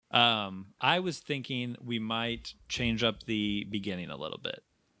I was thinking we might change up the beginning a little bit.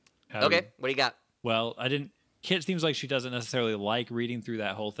 Okay, what do you got? Well, Kit seems like she doesn't necessarily like reading through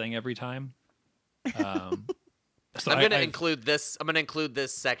that whole thing every time. So I'm going to include this. I'm going to include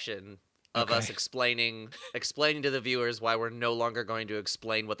this section of us explaining to the viewers why we're no longer going to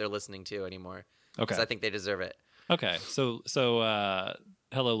explain what they're listening to anymore. Okay. Because I think they deserve it. Okay. So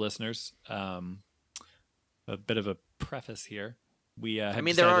hello, listeners. A bit of a preface here. I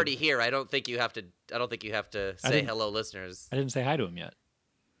mean, they're already here. I don't think you have to say hello, listeners. I didn't say hi to him yet.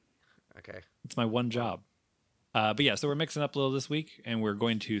 Okay. It's my one job. But yeah, so we're mixing up a little this week, and we're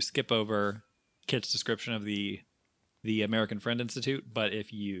going to skip over Kit's description of the American Friend Institute. But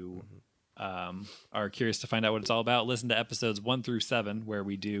if you are curious to find out what it's all about, listen to episodes 1 through 7, where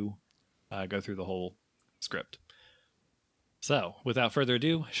we do go through the whole script. So, without further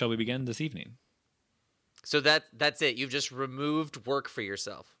ado, shall we begin this evening? So that's it. You've just removed work for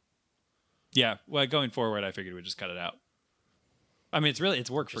yourself. Yeah. Well, going forward, I figured we'd just cut it out. I mean, it's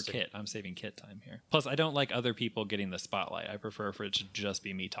work for Kit. I'm saving Kit time here. Plus, I don't like other people getting the spotlight. I prefer for it to just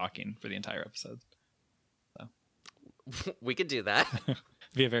be me talking for the entire episode. So we could do that. It'd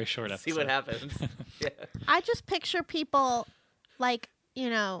be a very short episode. See what happens. Yeah. I just picture people like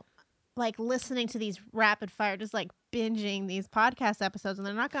listening to these rapid fire, just like binging these podcast episodes, and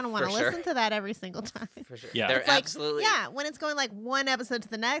they're not going to want to listen to that every single time. For sure. Yeah. They're absolutely. Yeah, when it's going like one episode to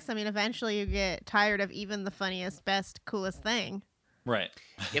the next, I mean, eventually you get tired of even the funniest, best, coolest thing. Right.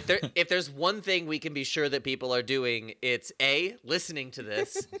 If there's one thing we can be sure that people are doing, it's A, listening to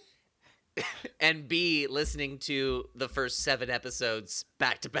this, and B, listening to the first 7 episodes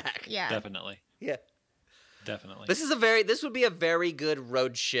back to back. Yeah. Definitely. Yeah. Definitely. This would be a very good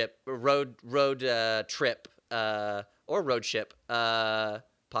road trip or road ship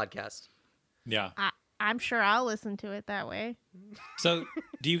podcast. Yeah. I'm sure I'll listen to it that way. So,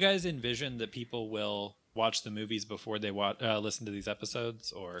 do you guys envision that people will watch the movies before they listen to these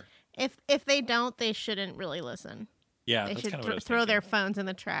episodes, or if they don't, they shouldn't really listen. Yeah, they that's should kind of what I was throw thinking. their phones in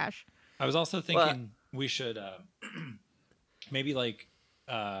the trash. I was also thinking we should maybe like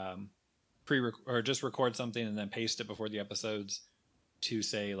or just record something and then paste it before the episodes to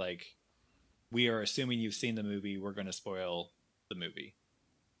say like, we are assuming you've seen the movie, we're going to spoil the movie.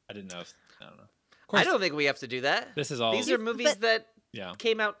 I don't know. Of course, I don't think we have to do that. This is all. These are movies that Yeah.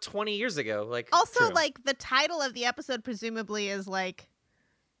 came out 20 years ago. Like Also, True. like the title of the episode presumably is like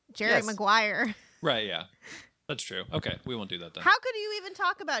Jerry Yes. Maguire. Right. Yeah. That's true. Okay, we won't do that then. How could you even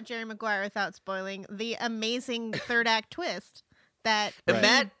talk about Jerry Maguire without spoiling the amazing third act twist that Right.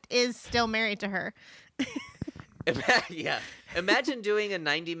 Matt is still married to her? yeah. Imagine doing a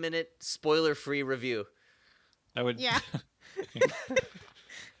 90-minute spoiler-free review. I would. Yeah.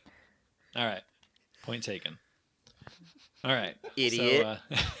 All right. Point taken. All right. Idiot.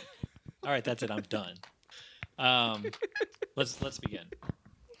 So, all right, that's it. I'm done. Let's begin.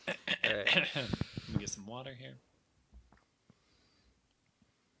 All right. Let me get some water here.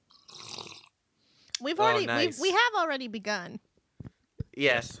 We've Oh, already nice. we have already begun.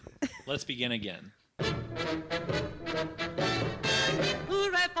 Yes. Let's begin again.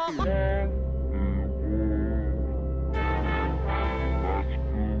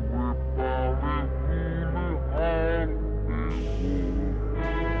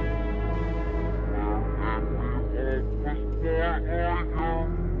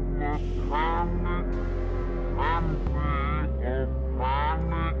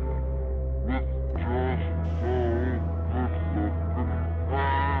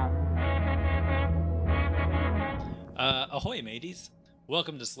 Ahoy, mateys!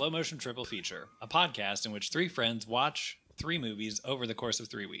 Welcome to Slow Motion Triple Feature, a podcast in which 3 friends watch 3 movies over the course of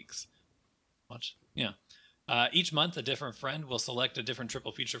 3 weeks. Watch? Yeah. Each month, a different friend will select a different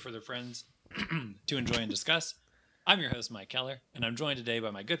triple feature for their friends to enjoy and discuss. I'm your host, Mike Keller, and I'm joined today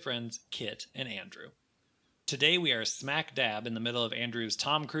by my good friends, Kit and Andrew. Today, we are smack dab in the middle of Andrew's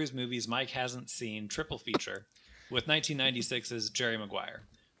Tom Cruise movies Mike hasn't seen triple feature with 1996's Jerry Maguire.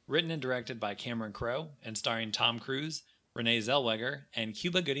 Written and directed by Cameron Crowe and starring Tom Cruise, Renee Zellweger, and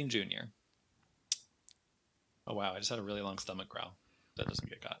Cuba Gooding Jr. Oh, wow. I just had a really long stomach growl. That doesn't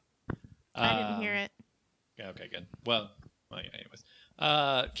get caught. I didn't hear it. Yeah, okay, good. Well, yeah,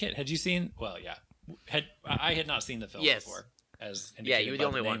 anyways. Kit, had you seen... Well, yeah. I had not seen the film Yes. before, as indicated you were by the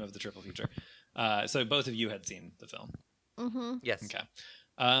only name one. of the triple feature. So both of you had seen the film. Mm-hmm. Yes. Okay.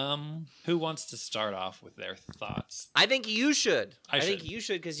 Who wants to start off with their thoughts? I think you should. I think should. you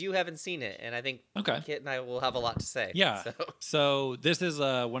should because you haven't seen it, and I think Okay. Kit and I will have a lot to say. Yeah. So. So this is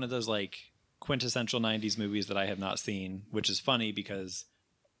one of those like quintessential 90s movies that I have not seen, which is funny because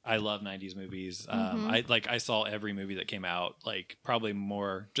I love 90s movies. I saw every movie that came out, like probably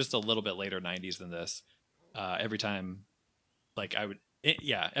more, just a little bit later 90s than this. Every time, like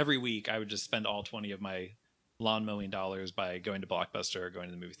every week I would just spend all 20 of my lawn mowing dollars by going to Blockbuster or going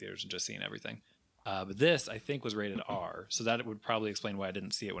to the movie theaters and just seeing everything. But this, I think, was rated R, so that would probably explain why I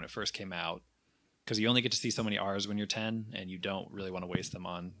didn't see it when it first came out. Because you only get to see so many R's when you're 10, and you don't really want to waste them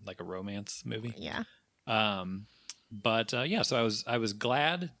on like a romance movie. Yeah. So I was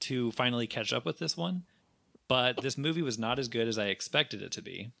glad to finally catch up with this one, but this movie was not as good as I expected it to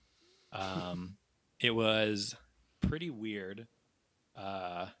be. It was pretty weird.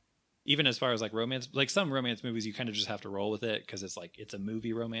 Even as far as like romance, like some romance movies, you kind of just have to roll with it because it's a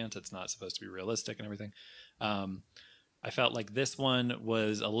movie romance. It's not supposed to be realistic and everything. I felt like this one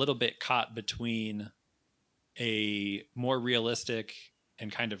was a little bit caught between a more realistic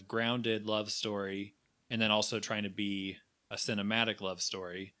and kind of grounded love story, and then also trying to be a cinematic love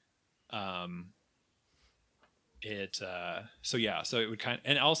story. So it would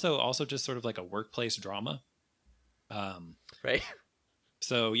and also just sort of like a workplace drama. Right.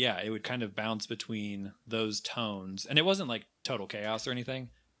 So yeah, it would kind of bounce between those tones, and it wasn't like total chaos or anything,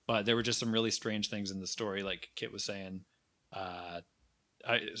 but there were just some really strange things in the story. Like Kit was saying,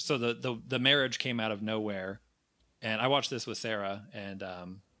 so the marriage came out of nowhere, and I watched this with Sarah, and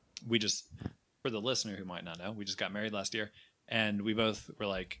we just, for the listener who might not know, we just got married last year, and we both were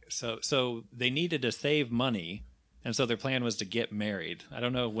like, so they needed to save money, and so their plan was to get married. I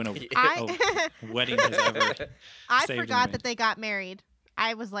don't know when a wedding has ever. I forgot that they got married.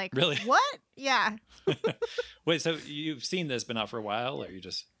 I was like, really? What? Yeah. Wait, so you've seen this, but not for a while, or you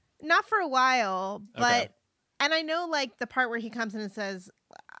just? Not for a while, but okay. And I know like the part where he comes in and says,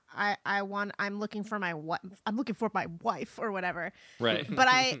 I'm looking for my wife or whatever. Right. But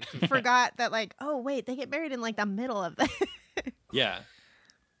I forgot that like, oh wait, they get married in like the middle of the. Yeah.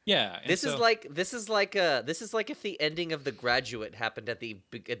 Yeah. This is like if the ending of The Graduate happened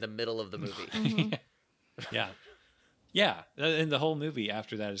in the middle of the movie. Mm-hmm. Yeah. Yeah. And the whole movie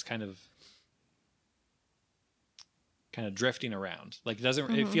after that is kind of drifting around. Like it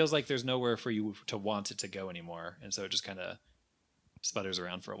doesn't, it feels like there's nowhere for you to want it to go anymore. And so it just kind of sputters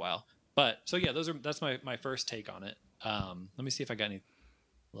around for a while. But so yeah, that's my first take on it. Let me see if I got any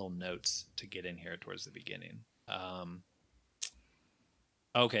little notes to get in here towards the beginning.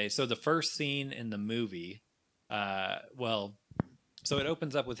 Okay. So the first scene in the movie, so it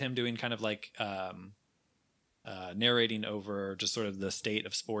opens up with him doing kind of like, narrating over just sort of the state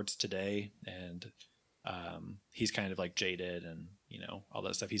of sports today, and he's kind of like jaded and all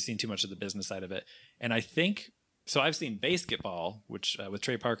that stuff. He's seen too much of the business side of it, and I think so. I've seen Basketball, which with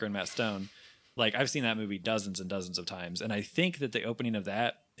Trey Parker and Matt Stone. Like I've seen that movie dozens and dozens of times, and I think that the opening of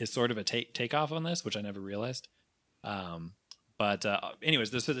that is sort of a takeoff on this, which I never realized.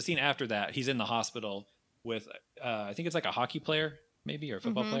 Anyways, so the scene after that, he's in the hospital with I think it's like a hockey player, maybe, or a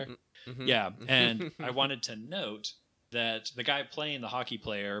football player. Mm-hmm. Yeah. And I wanted to note that the guy playing the hockey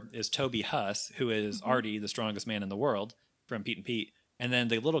player is Toby Huss, who is Artie, the strongest man in the world from Pete and Pete. And then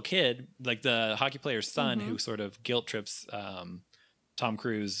the little kid, like the hockey player's son, who sort of guilt trips Tom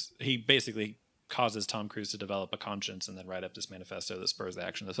Cruise, he basically causes Tom Cruise to develop a conscience and then write up this manifesto that spurs the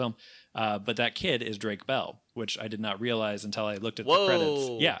action of the film. But that kid is Drake Bell, which I did not realize until I looked at the credits.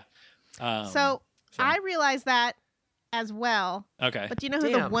 Yeah. So I realized that as well. Okay. But do you know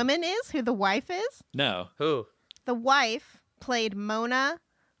who the woman is? Who the wife is? No. Who? The wife played Mona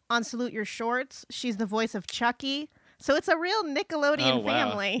on Salute Your Shorts. She's the voice of Chucky. So it's a real Nickelodeon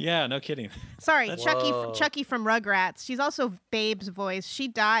family. Yeah, no kidding. Sorry, Chucky from Rugrats. She's also Babe's voice. She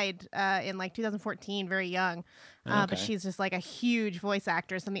died in like 2014, very young. But she's just like a huge voice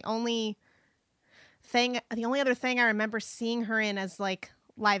actress. And the only other thing I remember seeing her in as like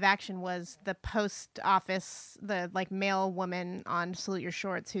live action was the post office, the like male woman on Salute Your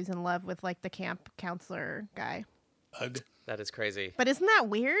Shorts who's in love with like the camp counselor guy. Ugh. That is crazy. But isn't that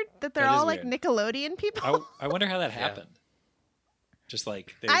weird that they're all like Nickelodeon people? I wonder how that happened. Just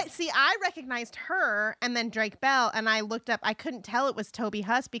like I recognized her and then Drake Bell, and I looked up. I couldn't tell it was Toby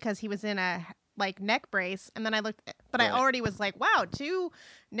Huss because he was in a like neck brace, and then I looked, but I already was like, wow, 2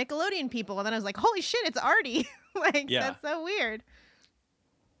 Nickelodeon people, and then I was like, holy shit, it's Artie. That's so weird.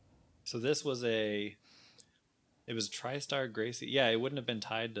 So this was it was TriStar Gracie. Yeah, it wouldn't have been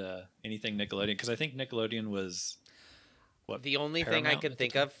tied to anything Nickelodeon, because I think Nickelodeon was the only thing I can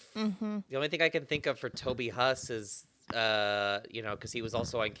think of. Mm-hmm. The only thing I can think of for Toby Huss is, because he was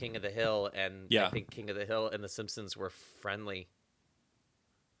also on King of the Hill, and I think King of the Hill and The Simpsons were friendly.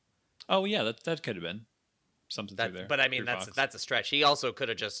 Oh yeah, that could have been something through there. But I mean, that's a stretch. He also could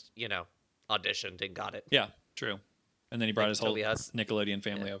have just auditioned and got it. Yeah, true. And then he brought his whole Nickelodeon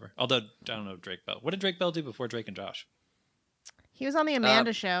family over. Although, I don't know Drake Bell. What did Drake Bell do before Drake and Josh? He was on the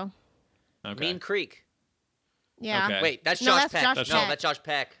Amanda Show. Okay. Mean Creek. Yeah. Okay. Wait, that's Josh Peck. That's Josh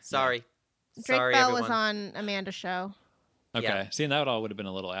Peck. Sorry. Yeah. Drake Bell everyone. Was on Amanda Show. Okay. Yeah. See, and that all would have been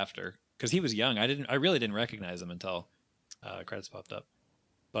a little after. Because he was young. I really didn't recognize him until credits popped up.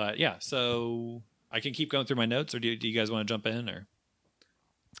 But yeah, so I can keep going through my notes, or do you guys want to jump in? Or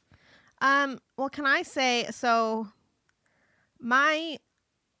well, can I say, so my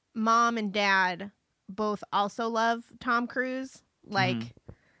mom and dad both also love Tom Cruise. Like,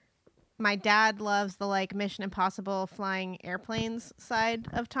 my dad loves the, like, Mission Impossible flying airplanes side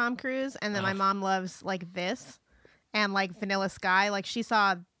of Tom Cruise. And then my mom loves, like, this and, like, Vanilla Sky. Like, she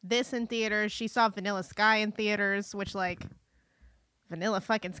saw this in theaters. She saw Vanilla Sky in theaters, which, like, Vanilla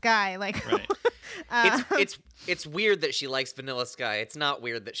fucking Sky. Like, right. It's weird that she likes Vanilla Sky. It's not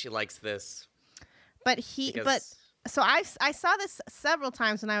weird that she likes this. But so I saw this several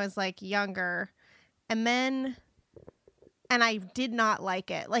times when I was, like, younger. And I did not like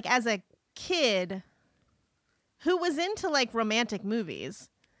it. Like, as a kid who was into, like, romantic movies,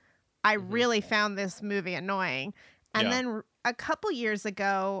 I really found this movie annoying. And then a couple years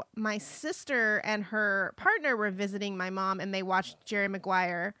ago, my sister and her partner were visiting my mom, and they watched Jerry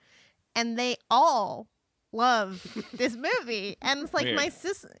Maguire, and they all love this movie. And it's like my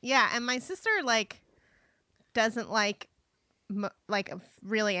sister like doesn't like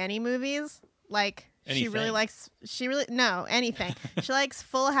really any movies. Like anything. Anything. She likes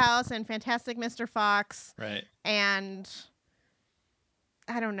Full House and Fantastic Mr. Fox. Right. And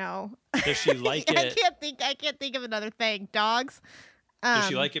I don't know. Does she like it? I can't think of another thing. Dogs. Does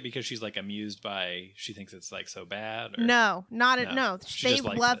she like it because she's, like, amused by, she thinks it's, like, so bad? Or? No, no. They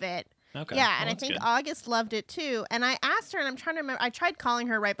love it. Okay. Yeah, and I think August loved it too. And I asked her, and I'm trying to remember, I tried calling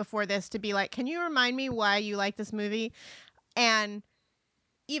her right before this to be like, can you remind me why you like this movie? And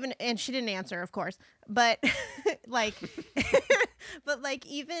she didn't answer, of course. But like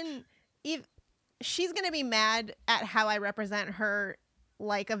even she's going to be mad at how I represent her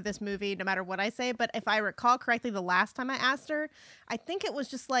like of this movie no matter what I say. But if I recall correctly, the last time I asked her, I think it was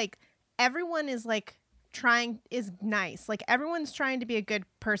just like everyone is like is nice. Like everyone's trying to be a good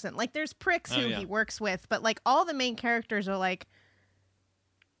person. Like there's pricks who he works with, but like all the main characters are like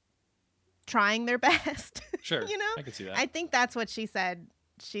trying their best. Sure. You know? I can see that. I think that's what she said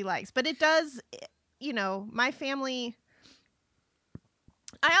she likes. But it does, you know, my family.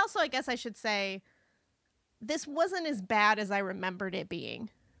 I guess I should say, this wasn't as bad as I remembered it being.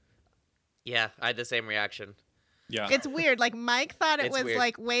 Yeah, I had the same reaction. Yeah. It's weird. Like Mike thought it was weird.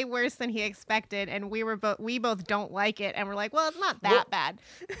 Like way worse than he expected, and we both don't like it, and we're like, well, it's not that bad.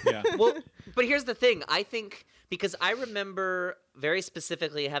 Yeah. Well, but here's the thing. I think because I remember very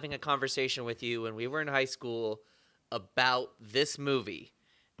specifically having a conversation with you when we were in high school about this movie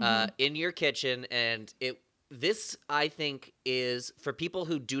in your kitchen, and this I think is for people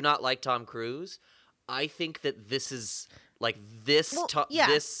who do not like Tom Cruise. I think that this is like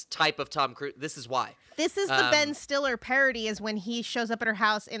this type of Tom Cruise. This is why. This is the Ben Stiller parody, is when he shows up at her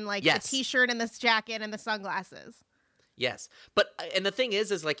house in like the t-shirt and this jacket and the sunglasses. Yes. And the thing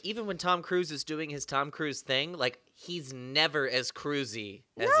is like even when Tom Cruise is doing his Tom Cruise thing, like he's never as cruisy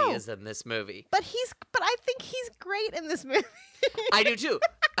as he is in this movie. But I think he's great in this movie. I do too.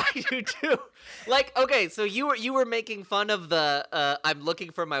 Like, okay, so you were making fun of the I'm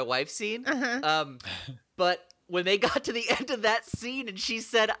looking for my wife scene. But when they got to the end of that scene and she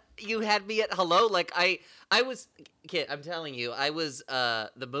said, you had me at hello, like I was, kid, I'm telling you, I was,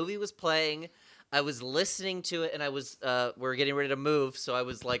 the movie was playing, I was listening to it, and I was, we're getting ready to move, so I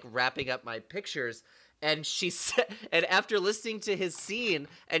was like wrapping up my pictures, and she said, and after listening to his scene,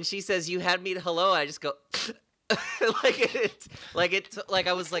 and she says, you had me at hello, I just go, like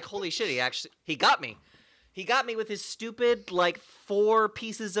I was like, holy shit, he got me. He got me with his stupid, like, 4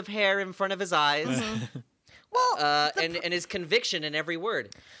 pieces of hair in front of his eyes. Mm-hmm. Well, and his conviction in every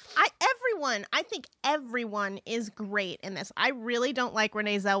word. I think everyone is great in this. I really don't like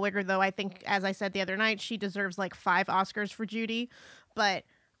Renee Zellweger, though. I think, as I said the other night, she deserves like 5 Oscars for Judy. But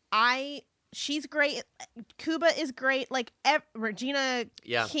she's great. Cuba is great. Like Regina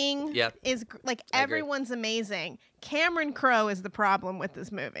King is like, everyone's amazing. Cameron Crowe is the problem with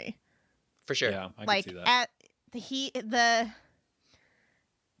this movie. For sure. Yeah, I can see that.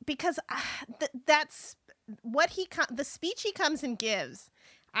 Because that's what the speech he comes and gives.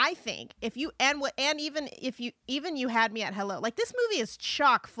 I think even you had me at hello. Like this movie is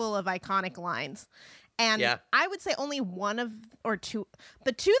chock full of iconic lines. And I would say only one or two.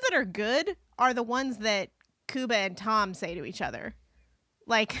 The 2 that are good are the ones that Cuba and Tom say to each other.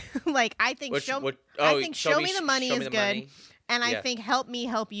 Like I think show me the money is good, and I think help me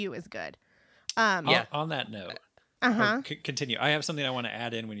help you is good. On that note, continue. I have something I want to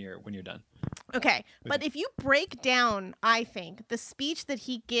add in when you're done. Okay, but if you break down, I think the speech that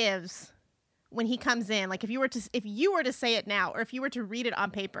he gives when he comes in, like if you were to say it now, or if you were to read it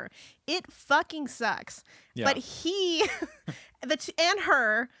on paper, it fucking sucks. Yeah. But he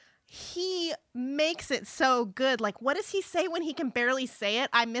he makes it so good. Like, what does he say when he can barely say it?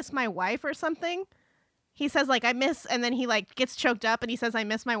 I miss my wife or something. He says like I miss, and then he like gets choked up and he says I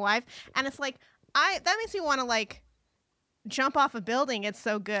miss my wife, and it's like that makes me want to like jump off a building. It's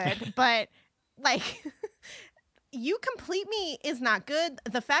so good. But like You Complete Me is not good.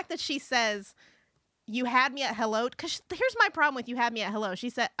 The fact that she says you had me at hello, because here's my problem with you had me at hello. She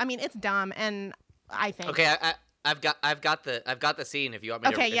said, I mean, it's dumb, and I think I've got the scene if you want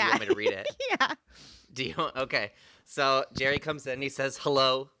me to if you want me to read it. Yeah. Do you? Okay. So Jerry comes in, he says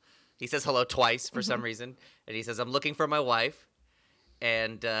hello. He says hello twice for some reason, and he says, "I'm looking for my wife."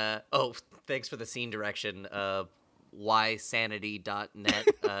 And thanks for the scene direction. Ysanity.net.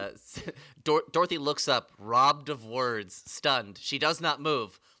 Dorothy looks up, robbed of words, stunned. She does not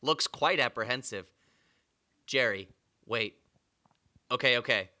move, looks quite apprehensive. Jerry, wait. Okay.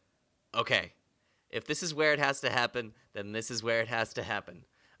 If this is where it has to happen, then this is where it has to happen.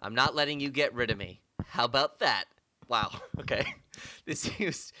 I'm not letting you get rid of me. How about that? Wow. Okay. This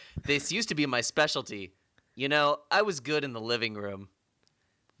used to be my specialty. You know, I was good in the living room.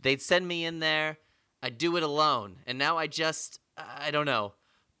 They'd send me in there. I'd do it alone. And now I don't know.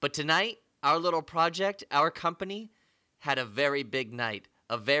 But tonight, our little project, our company, had a very big night.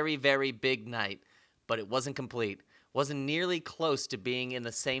 A very, very big night. But it wasn't complete. Wasn't nearly close to being in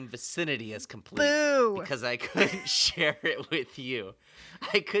the same vicinity as complete. Boo! Because I couldn't share it with you.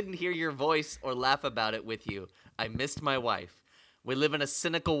 I couldn't hear your voice or laugh about it with you. I missed my wife. We live in a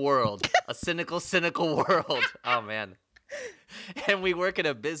cynical world. A cynical world. Oh, man. And we work in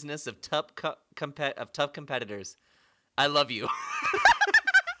a business of tough competitors. I love you.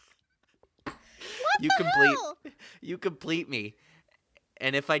 You complete me.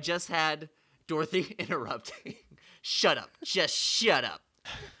 And if I just had Dorothy interrupting. Shut up. Just shut up.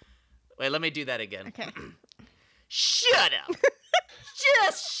 Wait, let me do that again. Okay. Shut up.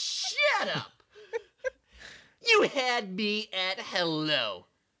 Just shut up. You had me at hello.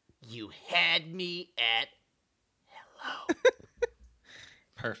 You had me at hello.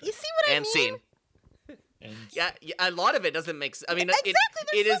 Perfect. You see what I mean? Scene. Yeah, a lot of it doesn't make sense. I mean, exactly.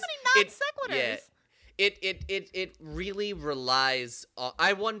 There's so many non sequiturs. It really relies on,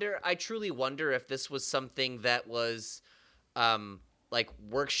 I truly wonder if this was something that was like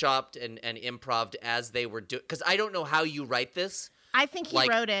workshopped and improv'd as they were doing, because I don't know how you write this. I think he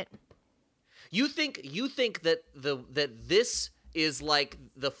wrote it. You think that that this is like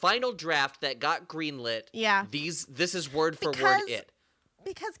the final draft that got greenlit. Yeah. This is word for word it.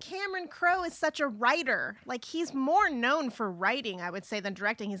 Because Cameron Crowe is such a writer. Like, he's more known for writing, I would say, than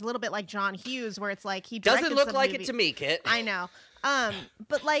directing. He's a little bit like John Hughes, where it's like he directed doesn't look some like movie. it to me, Kit. I know.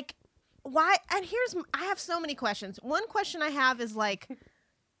 But like, why? And I have so many questions. One question I have is like,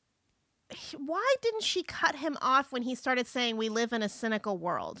 why didn't she cut him off when he started saying we live in a cynical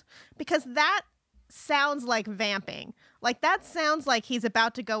world? Because that sounds like vamping. Like, that sounds like he's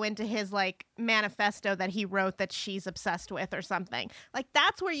about to go into his like manifesto that he wrote that she's obsessed with or something. Like,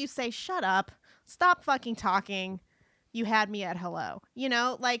 that's where you say, shut up, stop fucking talking, you had me at hello, you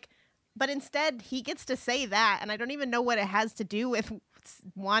know? Like, but instead he gets to say that, and I don't even know what it has to do with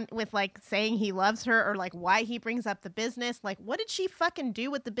like saying he loves her, or like why he brings up the business. Like, what did she fucking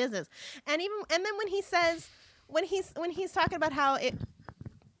do with the business? And then when he says, when he's talking about how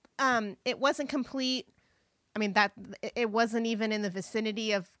it wasn't complete. I mean, that it wasn't even in the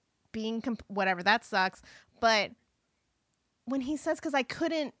vicinity of being whatever. That sucks. But when he says, because I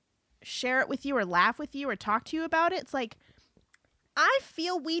couldn't share it with you or laugh with you or talk to you about it, it's like, I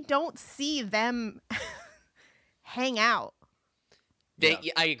feel we don't see them hang out.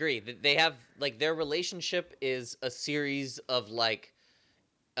 I agree. They have, like, their relationship is a series of like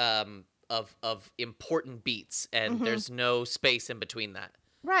of important beats, and there's no space in between that.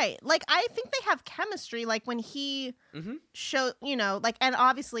 Right. Like, I think they have chemistry. Like, when he showed, you know, like, and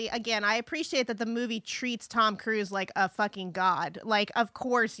obviously, again, I appreciate that the movie treats Tom Cruise like a fucking god. Like, of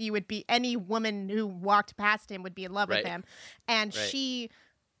course, you would be, any woman who walked past him would be in love with him. And she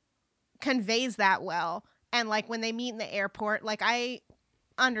conveys that well. And, like, when they meet in the airport, like, I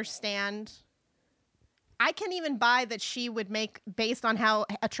understand. I can even buy that she would make, based on how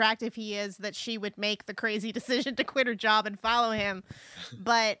attractive he is, that she would make the crazy decision to quit her job and follow him.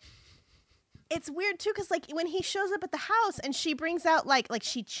 But it's weird too, because like when he shows up at the house and she brings out like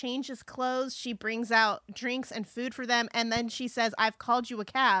she changes clothes, she brings out drinks and food for them, and then she says, "I've called you a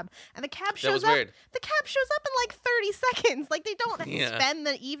cab," and the cab shows up. Weird. The cab shows up in like 30 seconds. Like they don't spend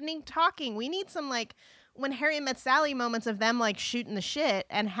the evening talking. We need some like when Harry Met Sally moments of them like shooting the shit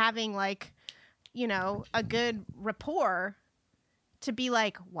and having like, you know, a good rapport. To be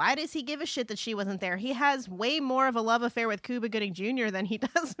like, why does he give a shit that she wasn't there? He has way more of a love affair with Cuba Gooding Jr. than he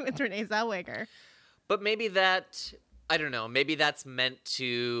does with Renee Zellweger. But maybe that, I don't know, maybe that's meant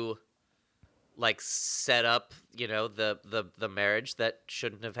to like set up, you know, the marriage that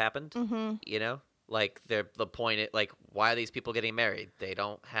shouldn't have happened. Mm-hmm. You know, like the point, like, why are these people getting married? They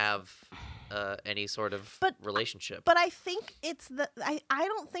don't have any sort of relationship. But I think it's I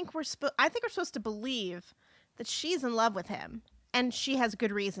don't think I think we're supposed to believe that she's in love with him. And she has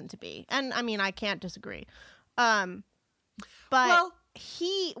good reason to be. And I mean, I can't disagree. But I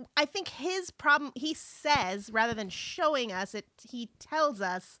think his problem, he says, rather than showing us it, he tells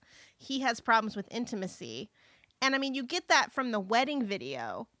us he has problems with intimacy. And I mean, you get that from the wedding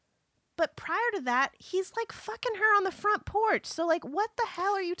video. But prior to that, he's like fucking her on the front porch. So like, what the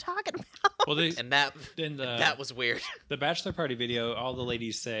hell are you talking about? Well, that was weird. The bachelor party video, all the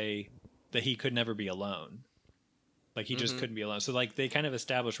ladies say that he could never be alone. Like he just couldn't be alone. So like they kind of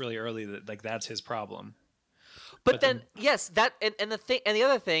established really early that like that's his problem. But then yes, that and the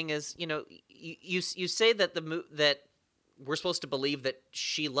other thing is, you know, you say that that we're supposed to believe that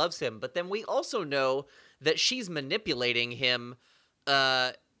she loves him, but then we also know that she's manipulating him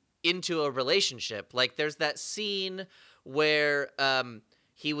into a relationship. Like there's that scene where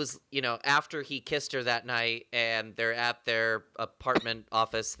he was, you know, after he kissed her that night and they're at their apartment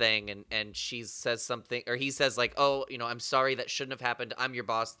office thing and she says something, or he says like, "Oh, you know, I'm sorry, that shouldn't have happened. I'm your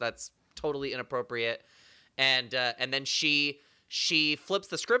boss. That's totally inappropriate." And then she flips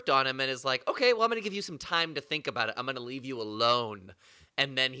the script on him and is like, "Okay, well, I'm going to give you some time to think about it. I'm going to leave you alone."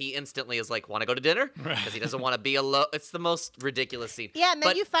 And then he instantly is like, "Want to go to dinner?" Because he doesn't want to be alone. It's the most ridiculous scene. Yeah, and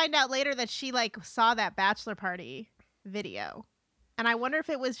then you find out later that she like saw that bachelor party video. And I wonder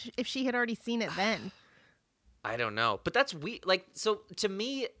if she had already seen it then. I don't know, but that's weird. Like, so to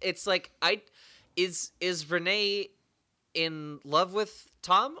me, it's like is Renee in love with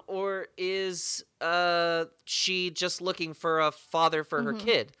Tom, or is she just looking for a father for her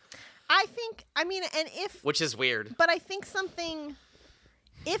kid? Which is weird. But I think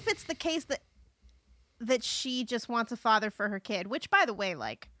if it's the case that she just wants a father for her kid, which by the way,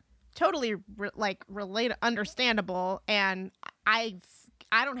 like. Totally understandable, and I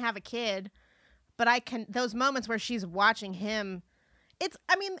don't have a kid, but I can those moments where she's watching him.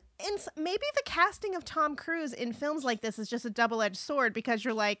 Maybe the casting of Tom Cruise in films like this is just a double-edged sword, because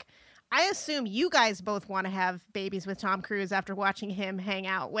you're like, I assume you guys both want to have babies with Tom Cruise after watching him hang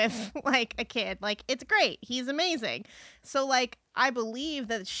out with like a kid. Like, it's great, he's amazing. So like, I believe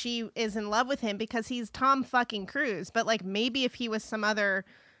that she is in love with him because he's Tom fucking Cruise. But like, maybe if he was some other,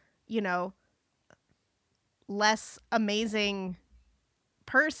 you know, less amazing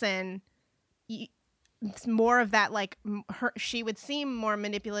person, it's more of that, like, she would seem more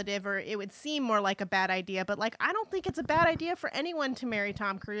manipulative, or it would seem more like a bad idea. But like, I don't think it's a bad idea for anyone to marry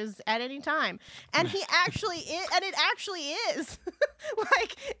Tom Cruise at any time. And he actually is, and it actually is.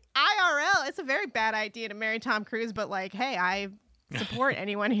 Like, IRL, it's a very bad idea to marry Tom Cruise, but like, hey, I support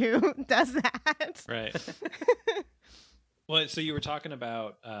anyone who does that. Right. Well, so you were talking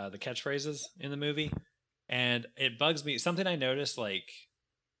about the catchphrases in the movie, and it bugs me. Something I noticed, like,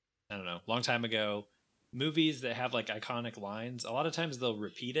 I don't know, long time ago, movies that have like iconic lines, a lot of times they'll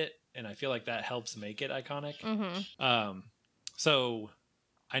repeat it, and I feel like that helps make it iconic. Mm-hmm. So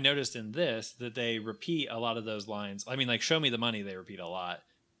I noticed in this that they repeat a lot of those lines. I mean, like, "Show me the money," they repeat a lot.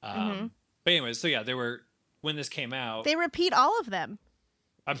 But anyways, so yeah, when this came out, they repeat all of them.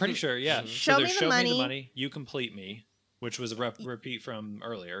 I'm pretty sure, yeah. Show me the money, you complete me. Which was a repeat from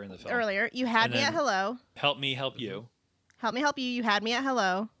earlier in the film. Earlier, you had me at hello. Help me help you. Help me help you. You had me at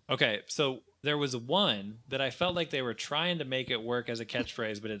hello. Okay, so there was one that I felt like they were trying to make it work as a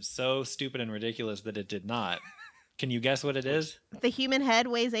catchphrase, but it's so stupid and ridiculous that it did not. Can you guess what it is? The human head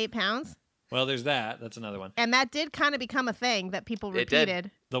weighs 8 pounds. Well, there's that. That's another one. And that did kind of become a thing that people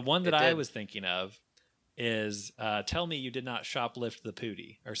repeated. The one that I was thinking of is, "Tell me you did not shoplift the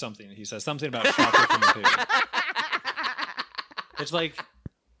pootie," or something. He says something about shoplifting the pootie. It's like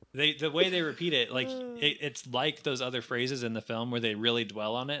the way they repeat it, like it's like those other phrases in the film where they really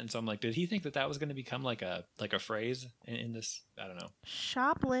dwell on it. And so I'm like, did he think that was going to become like a phrase in this? I don't know.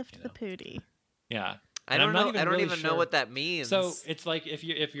 Shoplift the pootie. Yeah. I don't know. I don't even know what that means. So it's like if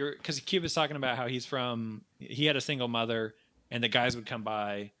you're because Cuba's talking about how he had a single mother, and the guys would come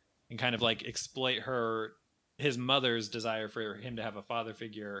by and kind of like exploit his mother's desire for him to have a father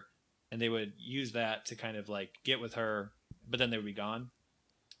figure, and they would use that to kind of like get with her, but then they would be gone.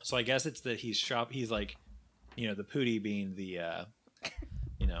 So I guess it's that he's like, you know, the Pootie being the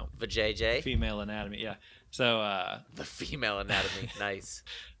you know, the JJ female anatomy. Yeah. So the female anatomy. Nice.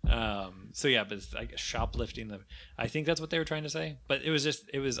 So yeah, but it's like shoplifting I think that's what they were trying to say, but I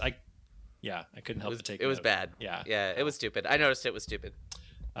couldn't help but take it. It was bad. Yeah. Yeah, it was stupid. I noticed it was stupid.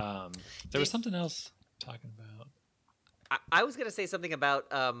 There was something else talking about. I was gonna say something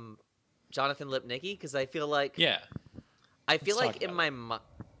about Jonathan Lipnicki, because I feel like I feel like in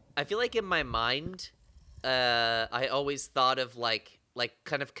my mind, I always thought of like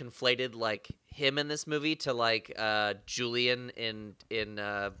kind of conflated like him in this movie to like Julian in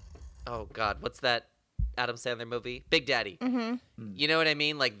oh god, what's that Adam Sandler movie? Big Daddy. Mm-hmm. You know what I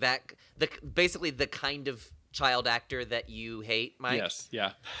mean? Like that, basically the kind of child actor that you hate, Mike. Yes,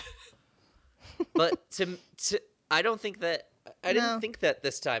 yeah. But I don't think that I didn't think that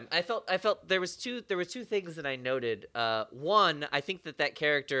this time. I felt there was two things that I noted. One, I think that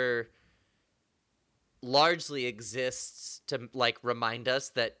character largely exists to like remind us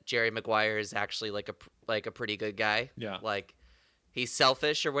that Jerry Maguire is actually like a pretty good guy. Yeah. Like he's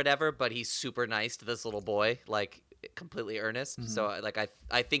selfish or whatever, but he's super nice to this little boy, like completely earnest. Mm-hmm. So like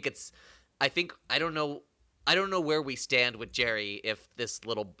I think I don't know where we stand with Jerry if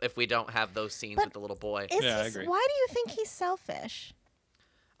we don't have those scenes with the little boy. I agree. Why do you think he's selfish?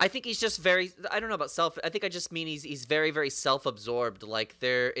 I think he's just very. I don't know about self. I think I just mean he's very, very self-absorbed. Like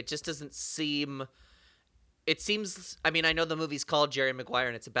it just doesn't seem. It seems. I mean, I know the movie's called Jerry Maguire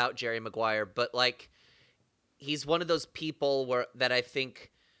and it's about Jerry Maguire, but like, he's one of those people that I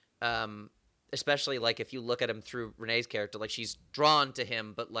think, especially like if you look at him through Renee's character, like she's drawn to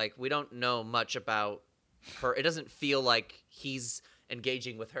him, but like we don't know much about her. It doesn't feel like he's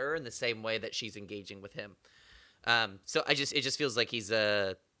engaging with her in the same way that she's engaging with him. So it just feels like he's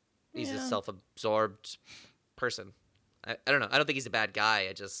a self-absorbed person. I don't know. I don't think he's a bad guy.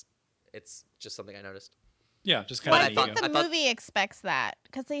 It's just something I noticed. Yeah, just kind of. I thought the movie expects that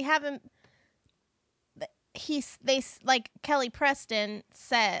because they haven't. They like Kelly Preston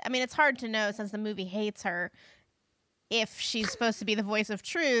said. I mean, it's hard to know since the movie hates her if she's supposed to be the voice of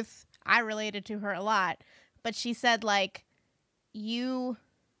truth. I related to her a lot, but she said like, you.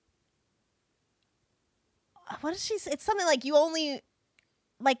 What did she say? It's something like you only,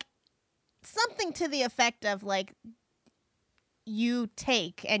 like, something to the effect of like, you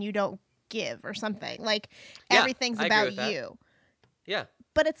take and you don't give or something. Like everything's about you. Yeah.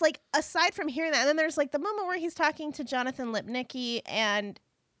 But it's like, aside from hearing that, and then there's like the moment where he's talking to Jonathan Lipnicki and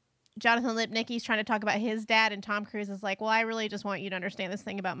Jonathan Lipnicki's trying to talk about his dad and Tom Cruise is like, well, I really just want you to understand this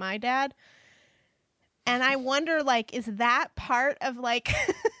thing about my dad. And I wonder, like, is that part of like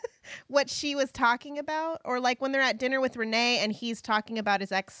what she was talking about? Or like when they're at dinner with Renee and he's talking about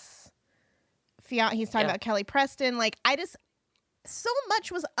his ex-fiance, he's talking about Kelly Preston. Like, so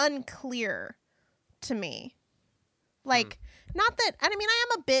much was unclear to me. Like, not that, I mean, I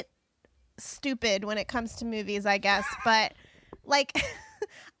am a bit stupid when it comes to movies, I guess, but like,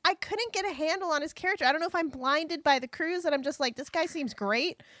 I couldn't get a handle on his character. I don't know if I'm blinded by the cruise and I'm just like, this guy seems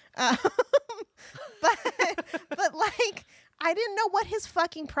great. But like, I didn't know what his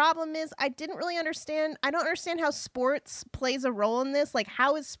fucking problem is. I didn't really understand. I don't understand how sports plays a role in this. Like,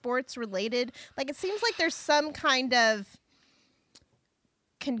 how is sports related? Like, it seems like there's some kind of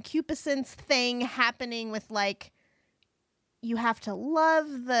concupiscence thing happening with like, you have to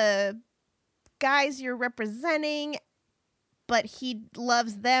love the guys you're representing, but he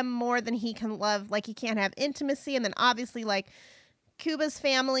loves them more than he can love. Like, he can't have intimacy. And then obviously, like, Cuba's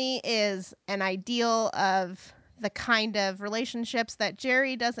family is an ideal of the kind of relationships that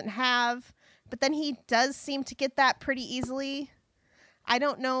Jerry doesn't have. But then he does seem to get that pretty easily. I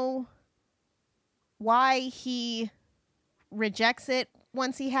don't know why he rejects it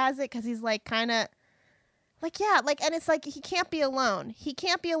once he has it, because he's like kind of like, yeah, like, and it's like he can't be alone. He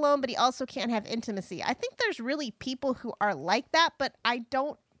can't be alone, but he also can't have intimacy. I think there's really people who are like that, but I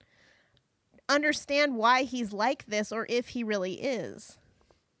don't understand why he's like this or if he really is.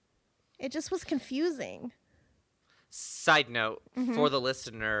 It just was confusing. Side note, for the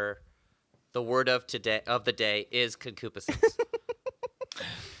listener, the word of the day is concupiscence.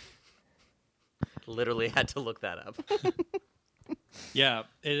 Literally had to look that up. Yeah,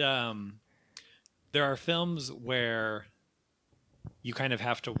 there are films where you kind of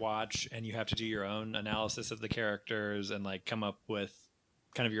have to watch and you have to do your own analysis of the characters and like come up with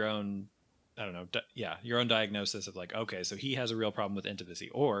kind of your own, I don't know, your own diagnosis of like, okay, so he has a real problem with intimacy,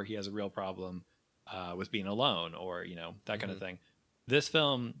 or he has a real problem with being alone, or, you know, that kind of thing. this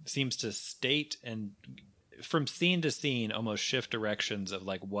film seems to state and from scene to scene almost shift directions of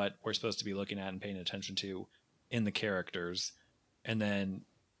like what we're supposed to be looking at and paying attention to in the characters. And then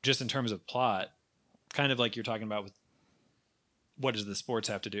just in terms of plot, kind of like you're talking about with what does the sports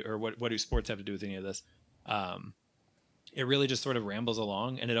have to do, or what do sports have to do with any of this? It really just sort of rambles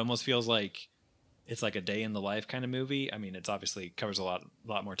along, and it almost feels like it's like a day in the life kind of movie. I mean, it's obviously covers a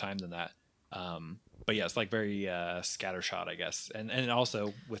lot more time than that. But yeah, it's like very scattershot, I guess. And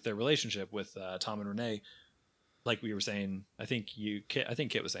also with their relationship with Tom and Renee, like we were saying, I think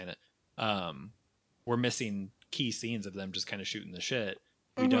Kit was saying it. We're missing key scenes of them just kind of shooting the shit.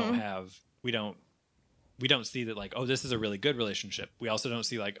 We don't see that like, oh, this is a really good relationship. We also don't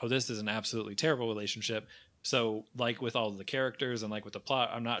see like, oh, this is an absolutely terrible relationship. So like with all of the characters and like with the plot,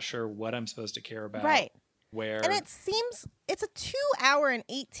 I'm not sure what I'm supposed to care about. Right. Where. And it seems it's a 2 hour and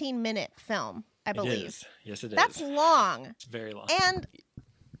 18-minute film, I believe. It is. Yes, it is. That's long. It's very long. And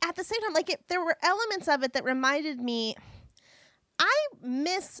at the same time, like there were elements of it that reminded me, I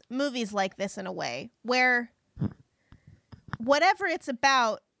miss movies like this in a way where whatever it's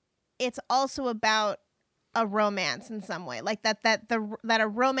about, it's also about a romance in some way, like that a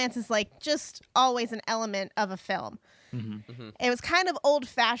romance is like just always an element of a film. Mm-hmm. Mm-hmm. It was kind of old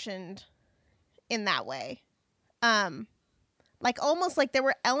fashioned in that way, like almost like there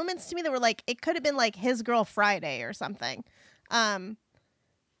were elements to me that were like it could have been like His Girl Friday or something,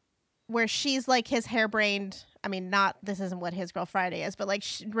 where she's like his harebrained. I mean, this isn't what His Girl Friday is, but like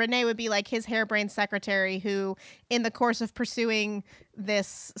Renee would be like his harebrained secretary who, in the course of pursuing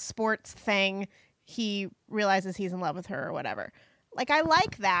this sports thing, he realizes he's in love with her or whatever. Like, I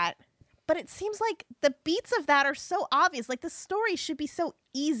like that, but it seems like the beats of that are so obvious. Like, the story should be so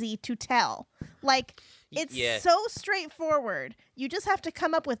easy to tell. Like, it's so straightforward. You just have to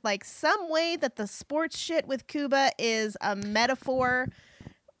come up with, like, some way that the sports shit with Cuba is a metaphor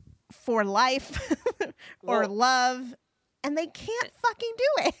for life or love, and they can't fucking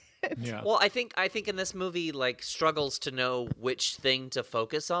do it. Yeah. Well, I think in this movie, like, struggles to know which thing to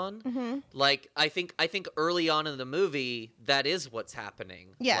focus on. Mm-hmm. Like, I think early on in the movie, that is what's happening.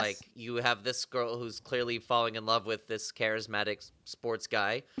 Yes. Like, you have this girl who's clearly falling in love with this charismatic sports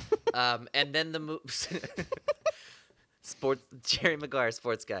guy, and then the Jerry Maguire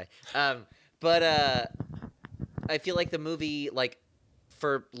sports guy. But I feel like the movie, like,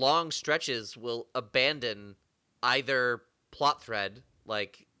 for long stretches, will abandon either plot thread,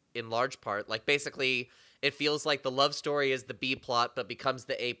 like, in large part, like basically it feels like the love story is the B plot but becomes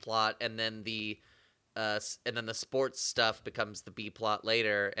the A plot, and then the sports stuff becomes the B plot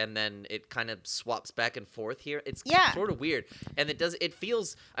later, and then it kind of swaps back and forth here. It's sort of weird, and it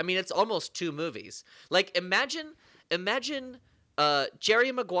feels, I mean, it's almost 2 movies. Like imagine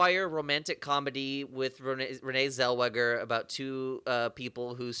Jerry Maguire romantic comedy with Renee Zellweger about 2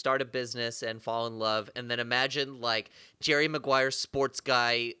 people who start a business and fall in love, and then imagine like Jerry Maguire sports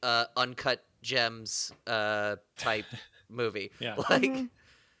guy Uncut Gems type movie. Yeah. Like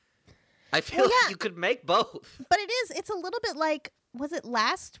I feel like you could make both. But it's a little bit like, was it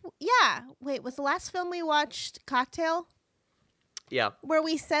was the last film we watched Cocktail? Yeah. Where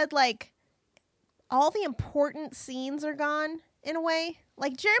we said like all the important scenes are gone. In a way,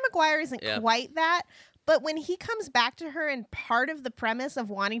 like Jerry Maguire isn't quite that, but when he comes back to her, and part of the premise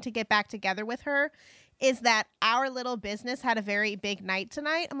of wanting to get back together with her is that our little business had a very big night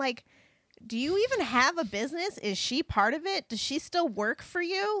tonight. I'm like, do you even have a business? Is she part of it? Does she still work for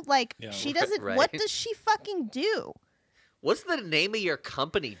you? Like, she doesn't. Right. What does she fucking do? What's the name of your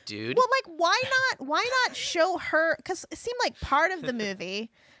company, dude? Well, like, why not show her? Because it seemed like part of the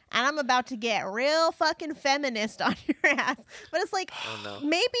movie. And I'm about to get real fucking feminist on your ass. But it's like,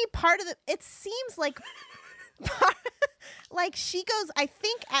 maybe part of it seems like, like she goes, I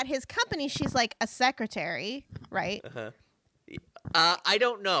think at his company, she's like a secretary, right? Uh-huh. I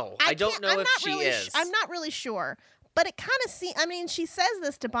don't know. I don't know if she is. I'm not really sure. But it kind of seems, I mean, she says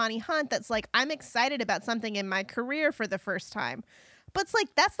this to Bonnie Hunt that's like, I'm excited about something in my career for the first time. But it's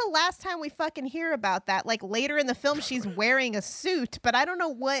like, that's the last time we fucking hear about that. Like, later in the film, she's wearing a suit, but I don't know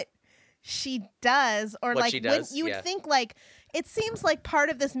what she does. Or, like, when you would think, like, it seems like part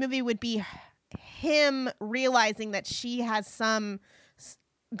of this movie would be him realizing that she has some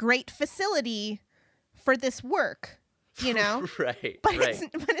great facility for this work, you know? Right. But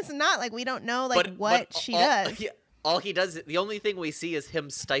it's not. Like, we don't know, like, what she does. All he does, the only thing we see is him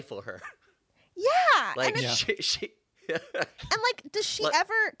stifle her. Yeah. Like, she and like, does she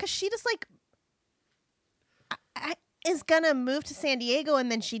ever? Because she just like is gonna move to San Diego, and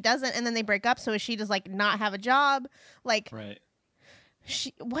then she doesn't, and then they break up. So is she just like not have a job? Like, right?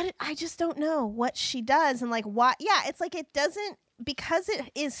 I just don't know what she does, and like why? Yeah, it's like it doesn't because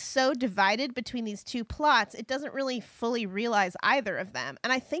it is so divided between these two plots, it doesn't really fully realize either of them.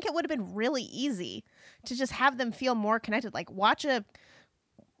 And I think it would have been really easy to just have them feel more connected. Like watch is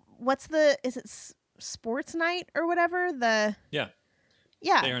it Sports Night or whatever? Yeah.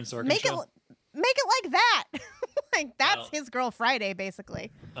 Aaron Sorkin make show. Make it like that. Like that's his Girl Friday,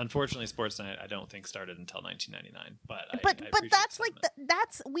 basically. Unfortunately, Sports Night I don't think started until 1999. But that's like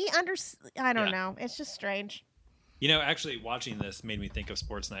I don't know. It's just strange. You know, actually watching this made me think of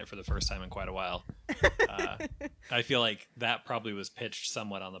Sports Night for the first time in quite a while. I feel like that probably was pitched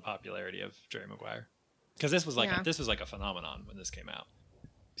somewhat on the popularity of Jerry Maguire, because this was like a phenomenon when this came out. It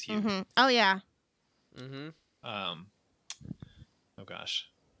was huge. Mm-hmm. Oh yeah. Mm-hmm. Oh gosh.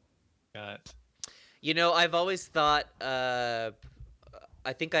 You know, I've always thought. I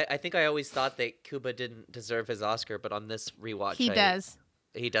think I always thought that Cuba didn't deserve his Oscar, but on this rewatch, he does.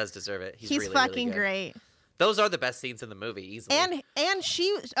 He does deserve it. He's really, fucking really great. Those are the best scenes in the movie, easily. And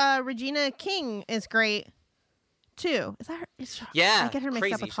she, Regina King, is great too. Is that her? Yeah, I get her mixed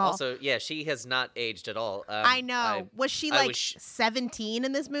crazy. up with Hall. Also, yeah, she has not aged at all. I know. Was she like 17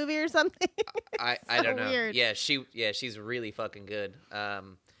 in this movie or something? I don't know. Weird. Yeah, she's really fucking good.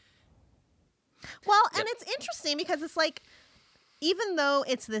 And it's interesting because it's like, even though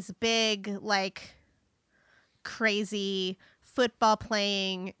it's this big, like, crazy football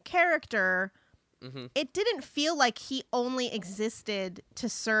playing character, it didn't feel like he only existed to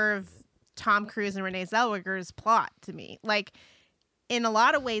serve Tom Cruise and Renee Zellweger's plot to me. Like, in a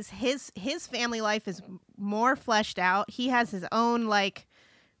lot of ways, his family life is more fleshed out. He has his own, like,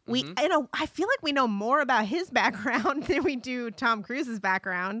 I feel like we know more about his background than we do Tom Cruise's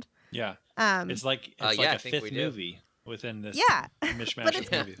background. Yeah. It's like a fifth movie within this mishmash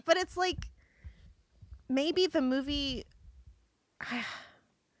of movie. But it's like, maybe the movie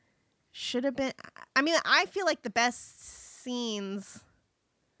should have been... I mean, I feel like the best scenes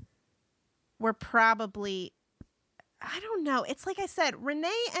were probably... I don't know. It's like I said,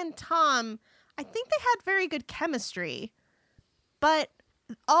 Renee and Tom, I think they had very good chemistry. But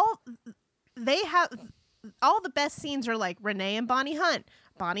all the best scenes are like Renee and Bonnie Hunt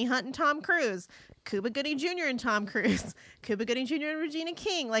and Tom Cruise, Cuba Gooding Jr. and Tom Cruise, Cuba Gooding Jr. and Regina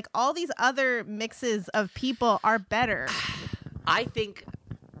King. Like, all these other mixes of people are better. I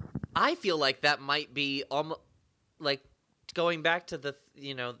feel like that might be almost like going back to the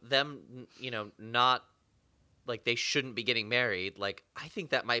them not like they shouldn't be getting married. Like, I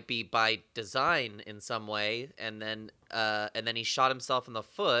think that might be by design in some way, and then he shot himself in the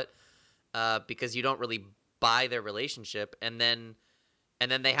foot because you don't really buy their relationship, and then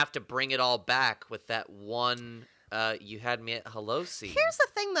they have to bring it all back with that one "you had me at hello" scene. Here's the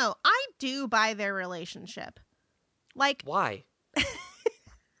thing, though. I do buy their relationship. Like, why?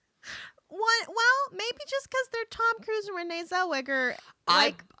 Well, maybe just because they're Tom Cruise and Renee Zellweger.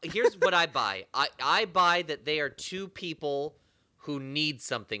 Like... Here's what I buy. I buy that they are two people who need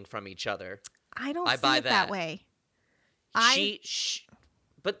something from each other. I don't see it that way.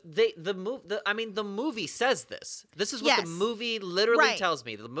 But the movie says this. This is what the movie literally tells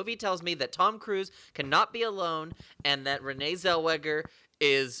me. The movie tells me that Tom Cruise cannot be alone, and that Renee Zellweger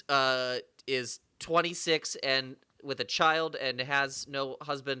is 26 and with a child and has no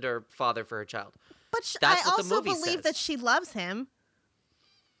husband or father for her child. But I also believe that she loves him.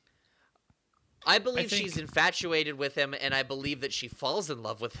 I believe she's infatuated with him, and I believe that she falls in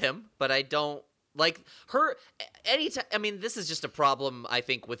love with him, but I don't like her anytime. I mean, this is just a problem, I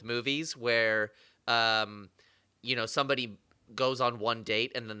think, with movies where, somebody goes on one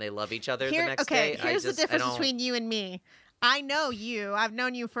date and then they love each other the next day. Here's the difference between you and me. I know you. I've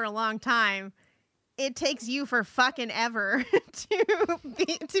known you for a long time. It takes you for fucking ever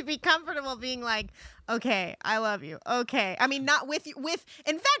to be comfortable being like, okay, I love you. Okay. I mean, not with you.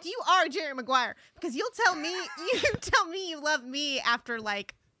 In fact, you are Jerry Maguire, because you tell me you love me after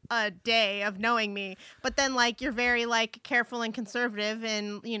like a day of knowing me, but then like you're very like careful and conservative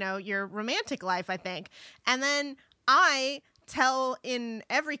in, your romantic life, I think. And then I in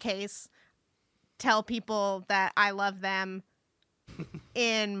every case, tell people that I love them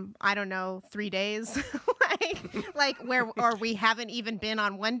in, I don't know, 3 days, or we haven't even been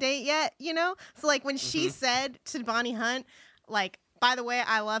on one date yet, So like when she said to Bonnie Hunt, like, by the way,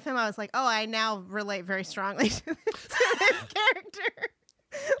 I love him, I was like, oh, I now relate very strongly to this character.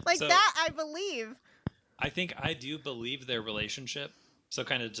 Like, so, that I believe. I think I do believe their relationship. So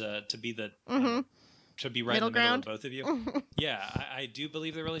kind of to be the to be right middle in the middle ground. of both of you. Yeah, I do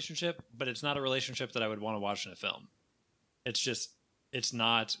believe their relationship, but it's not a relationship that I would want to watch in a film. It's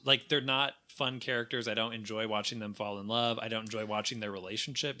not like, they're not fun characters. I don't enjoy watching them fall in love. I don't enjoy watching their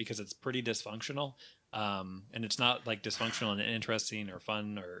relationship because it's pretty dysfunctional. and it's not like dysfunctional and interesting or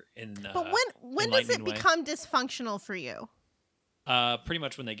fun or in. But when does it become dysfunctional for you? Pretty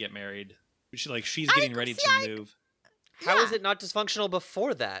much when they get married. She's getting ready to move. How is it not dysfunctional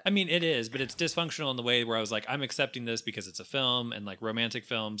before that? I mean, it is, but it's dysfunctional in the way where I was like, I'm accepting this because it's a film, and like romantic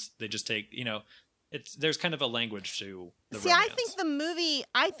films, they just take, there's kind of a language to the romance. I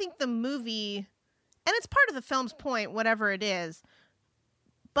think the movie, and it's part of the film's point, whatever it is,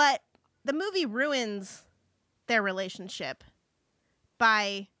 but the movie ruins their relationship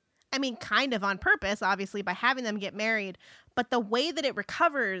by, kind of on purpose, obviously, by having them get married, but the way that it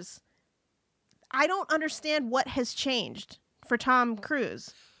recovers, I don't understand what has changed for Tom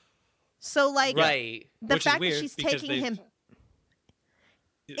Cruise. So, like, right. The fact that she's taking him,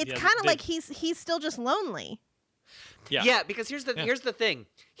 it's kind of like he's still just lonely. Yeah, because here's the thing.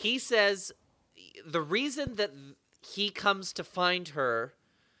 He says the reason that he comes to find her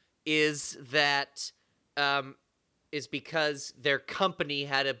is that is because their company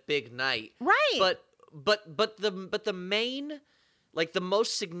had a big night. Right. But the main, like, the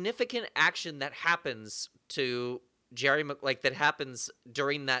most significant action that happens to Jerry, like, that happens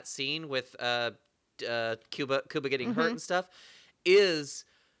during that scene with Cuba getting hurt and stuff, is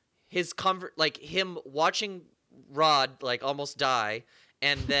his him watching Rod, like, almost die,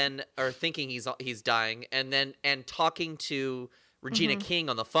 and then or thinking he's dying, and talking to Regina King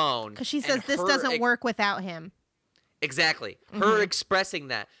on the phone, because she says this doesn't work without him. Exactly. Her expressing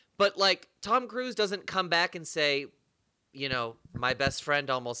that. But, like, Tom Cruise doesn't come back and say, my best friend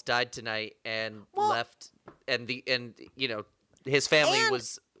almost died tonight and left, and his family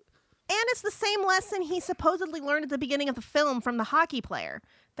was. And it's the same lesson he supposedly learned at the beginning of the film from the hockey player,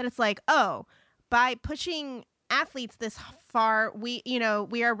 that it's like, by pushing athletes this far, we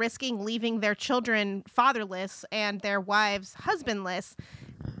are risking leaving their children fatherless and their wives husbandless.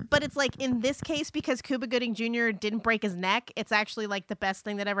 But it's like, in this case, because Cuba Gooding Jr. didn't break his neck, it's actually like the best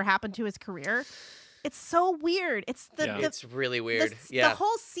thing that ever happened to his career. It's so weird. It's really weird. The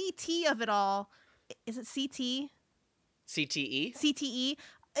whole CT of it all. Is it CT? CTE? CTE.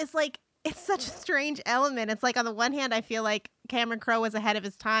 It's like, it's such a strange element. It's like, on the one hand, I feel like Cameron Crowe was ahead of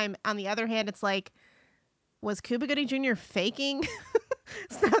his time. On the other hand, it's like, was Cuba Gooding Jr. faking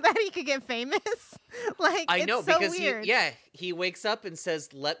so that he could get famous? Like, I know, so because weird. He wakes up and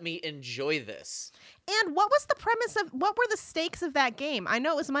says, "Let me enjoy this." And what was the premise of? What were the stakes of that game? I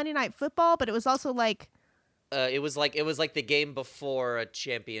know it was Monday Night Football, but it was also like, it was like the game before a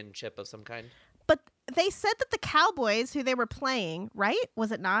championship of some kind. But they said that the Cowboys, who they were playing, right?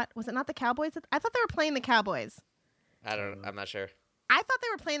 Was it not? Was it not the Cowboys? I thought they were playing the Cowboys. I'm not sure. I thought they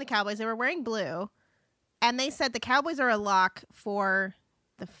were playing the Cowboys. They were wearing blue. And they said the Cowboys are a lock for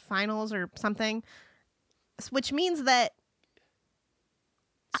the finals or something, which means that.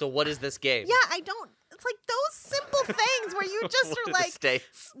 So what is this game? Yeah, it's like those simple things where you just are like,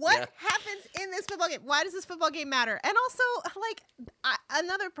 what happens in this football game? Why does this football game matter? And also, like,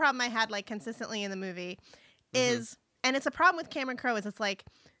 another problem I had, like, consistently in the movie is, and it's a problem with Cameron Crowe, is it's like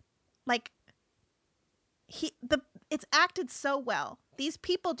it's acted so well. These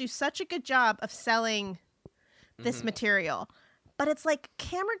people do such a good job of selling this material, but it's like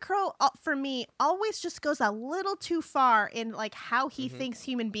Cameron Crowe, for me, always just goes a little too far in, like, how he thinks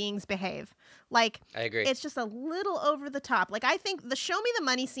human beings behave. Like, I agree. It's just a little over the top. Like, I think the show me the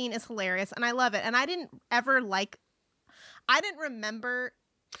money scene is hilarious, and I love it. And I didn't remember.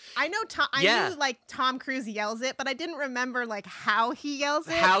 I know knew, like, Tom Cruise yells it, but I didn't remember, like, how he yells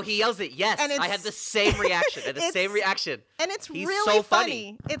it. Yes. And I had the same reaction. And it's He's really so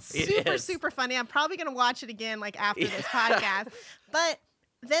funny. It's super funny. I'm probably going to watch it again, like, after this podcast. But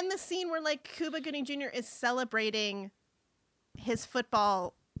then the scene where, like, Cuba Gooding Jr. is celebrating his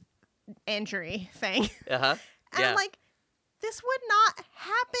football injury thing. And I'm like, this would not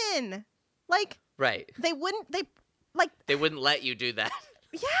happen. Like, right. They wouldn't let you do that.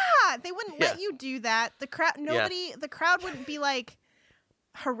 Yeah, they wouldn't let you do that. The crowd, the crowd wouldn't be like,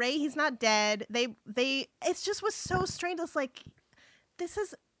 "Hooray, he's not dead." It just was so strange. It's like, this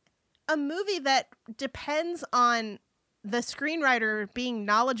is a movie that depends on the screenwriter being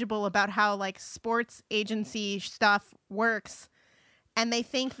knowledgeable about how, like, sports agency stuff works. And they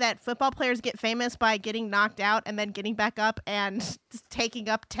think that football players get famous by getting knocked out and then getting back up and taking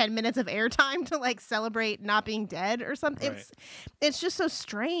up 10 minutes of airtime to, like, celebrate not being dead or something. Right. It's just so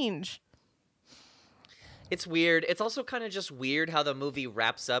strange. It's weird. It's also kind of just weird how the movie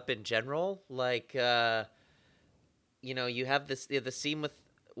wraps up in general. Like, you have the scene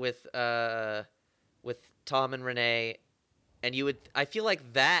with Tom and Renee, and I feel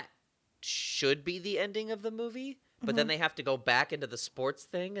like that should be the ending of the movie. But then they have to go back into the sports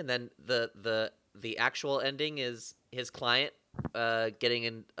thing, and then the the actual ending is his client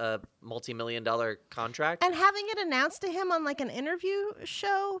getting a multi-million-dollar contract and having it announced to him on like an interview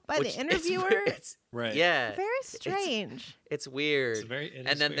show by the interviewer. Right. Yeah. Very strange. It's weird.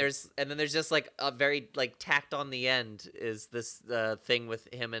 And then there's just like a very like tacked on the end is this thing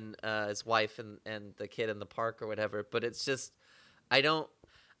with him and his wife and the kid in the park or whatever. But it's just I don't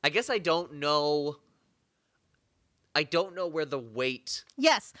know where the weight.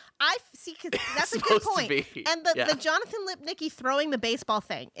 Yes, I see. Cause that's a good point. And the Jonathan Lipnicki throwing the baseball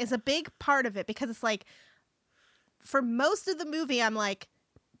thing is a big part of it because it's like, for most of the movie, I'm like,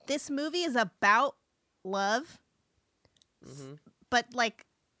 this movie is about love, but like,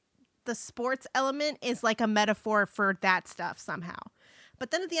 the sports element is like a metaphor for that stuff somehow.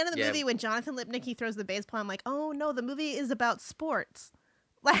 But then at the end of the movie, when Jonathan Lipnicki throws the baseball, I'm like, oh no, the movie is about sports.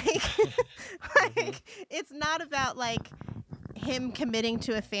 Like, it's not about, like, him committing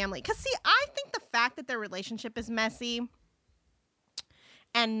to a family. Because, see, I think the fact that their relationship is messy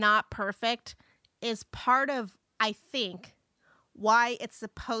and not perfect is part of, I think, why it's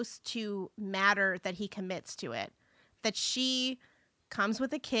supposed to matter that he commits to it. That she comes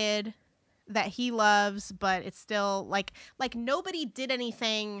with a kid that he loves, but it's still, like nobody did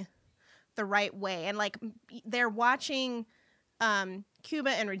anything the right way. And, like, they're watching Cuba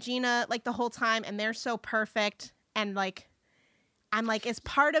and Regina like the whole time, and they're so perfect, and like I'm like, as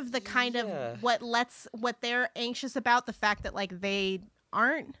part of the kind of what they're anxious about, the fact that like they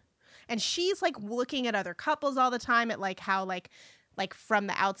aren't, and she's like looking at other couples all the time at like how like from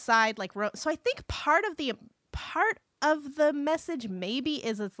the outside, like so I think part of the message maybe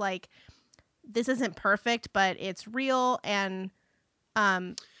is it's like, this isn't perfect, but it's real, and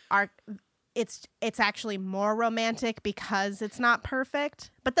it's actually more romantic because it's not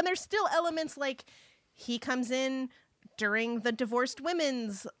perfect. But then there's still elements like he comes in during the divorced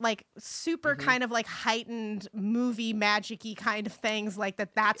women's like super kind of like heightened movie magic-y kind of things, like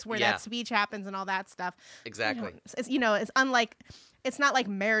that's where that speech happens and all that stuff. Exactly. It's unlike, it's not like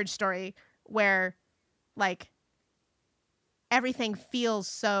Marriage Story where like everything feels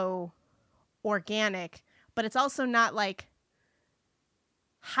so organic, but it's also not like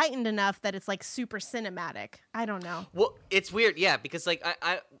heightened enough that it's like super cinematic. I don't know. Well, it's weird, yeah, because like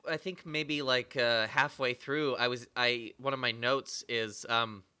I think maybe like halfway through one of my notes is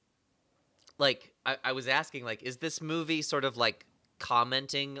like I was asking like, is this movie sort of like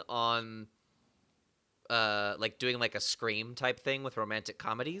commenting on like doing like a Scream type thing with romantic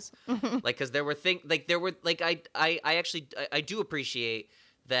comedies? Like, because there were I actually do appreciate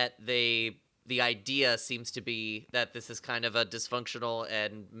that the idea seems to be that this is kind of a dysfunctional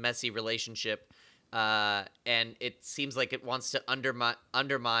and messy relationship, and it seems like it wants to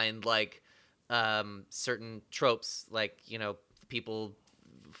undermine like certain tropes, like people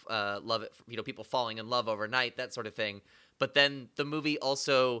love it, people falling in love overnight, that sort of thing. But then the movie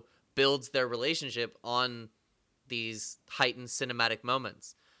also builds their relationship on these heightened cinematic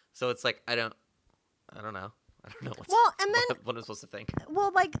moments. So it's like I don't know. I don't know what I'm supposed to think.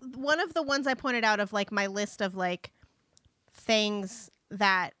 Well, like one of the ones I pointed out of like my list of like things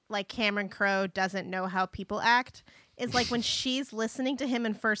that like Cameron Crowe doesn't know how people act is like when she's listening to him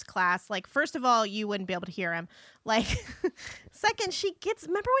in First Class. Like, first of all, you wouldn't be able to hear him. Like, second,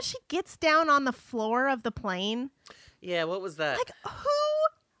 remember when she gets down on the floor of the plane? Yeah, what was that? Like,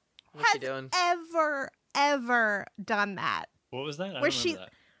 who has ever done that? What was that? I Where don't remember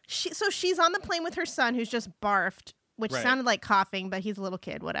that. She's on the plane with her son who's just barfed, which sounded like coughing, but he's a little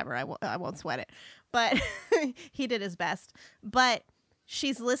kid, whatever. I won't sweat it. But he did his best. But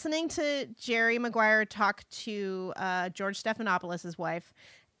she's listening to Jerry Maguire talk to George Stephanopoulos' wife,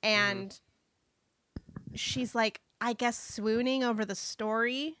 and she's like, I guess, swooning over the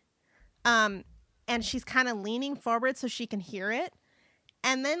story. And she's kind of leaning forward so she can hear it.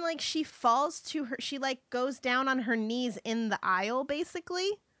 And then like she falls to her, she like goes down on her knees in the aisle, basically.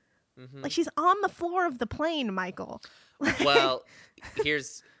 Like she's on the floor of the plane, Michael. Well,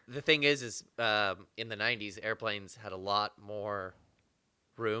 here's the thing is in the 90s, airplanes had a lot more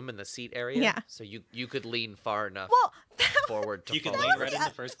room in the seat area. Yeah. So you could lean far enough forward to you fall. could lean right into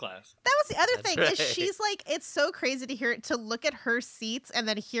First Class. That was the other thing. Right. Is she's like, it's so crazy to look at her seats and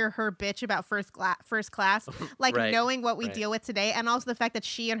then hear her bitch about first class, like knowing what we deal with today, and also the fact that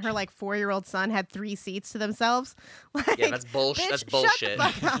she and her like 4-year-old son had 3 seats to themselves. Like, yeah, that's bullshit. That's bullshit. Shut the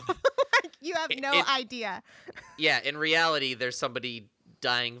fuck up. Like, you have no idea. Yeah, in reality, there's somebody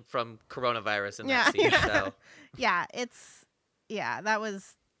dying from coronavirus in that seat. So. That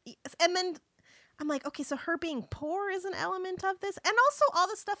was, and then I'm like, okay, so her being poor is an element of this, and also all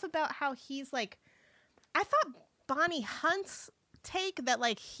the stuff about how he's like, I thought Bonnie Hunt's take that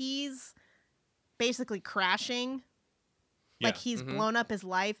like he's basically crashing. Like he's blown up his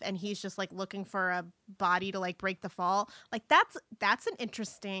life and he's just like looking for a body to like break the fall. Like that's an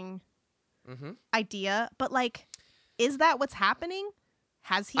interesting idea. But like, is that what's happening?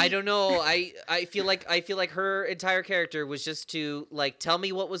 Has he? I don't know. I feel like her entire character was just to like tell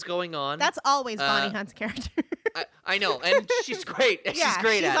me what was going on. That's always Bonnie Hunt's character. I know, and she's great. Yeah, she's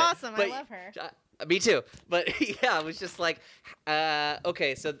great at awesome. it. But, I love her. Me too. But yeah, it was just like,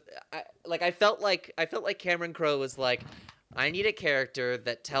 okay. So I felt like Cameron Crowe was like, I need a character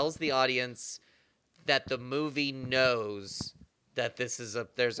that tells the audience that the movie knows that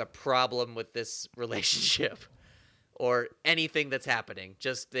there's a problem with this relationship or anything that's happening.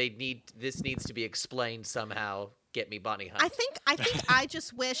 Just this needs to be explained somehow. Get me Bonnie Hunt. I think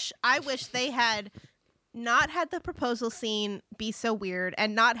I wish they had not had the proposal scene be so weird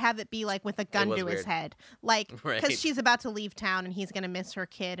and not have it be like with a gun to his head. Like, because she's about to leave town and he's going to miss her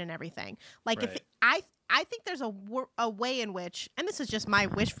kid and everything. Like, if I think there's a way in which, and this is just my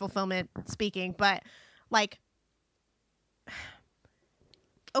wish fulfillment speaking, but like,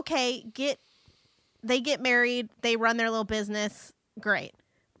 okay, they get married, they run their little business, great.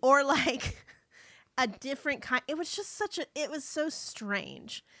 Or like a different kind. It was so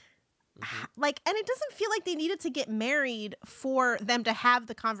strange. Like, and it doesn't feel like they needed to get married for them to have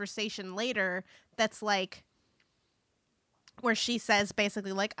the conversation later that's like, where she says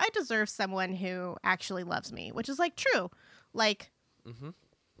basically like, I deserve someone who actually loves me, which is like true. Like,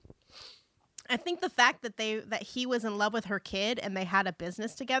 I think the fact that he was in love with her kid and they had a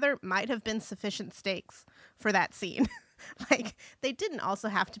business together might have been sufficient stakes for that scene. Like, they didn't also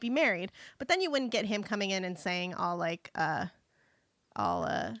have to be married, but then you wouldn't get him coming in and saying all like,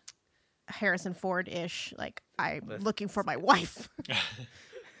 Harrison Ford-ish, like, I'm looking for my wife.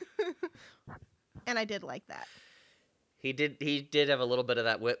 And I did like that. He did have a little bit of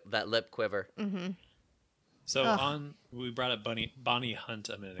that lip quiver. So we brought up Bonnie Hunt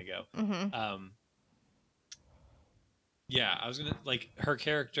a minute ago. Yeah, I was gonna like her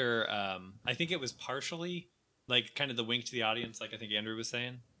character. I think it was partially like kind of the wink to the audience, like I think Andrew was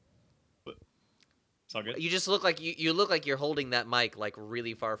saying. But it's all good. You just look like you look like you're holding that mic like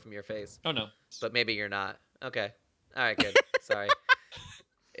really far from your face. Oh no, but maybe you're not. Okay, all right, good. Sorry.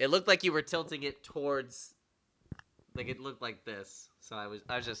 It looked like you were tilting it towards. Like it looked like this, so I was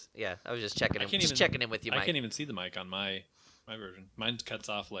just checking in, checking in with you, Mike. I can't even see the mic on my version. Mine cuts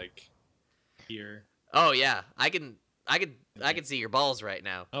off like here. Oh yeah, I can see your balls right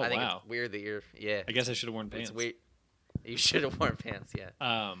now. Oh, I think wow. It's weird that you're I guess I should have worn pants. It's weird. You should have worn pants.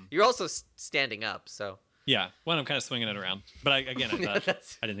 Yeah. You're also standing up, so. Yeah, well, I'm kind of swinging it around, but I thought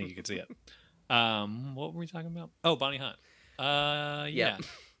I didn't think you could see it. What were we talking about? Oh, Bonnie Hunt. Yeah.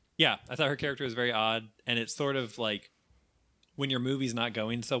 Yeah, I thought her character was very odd, and it's sort of like when your movie's not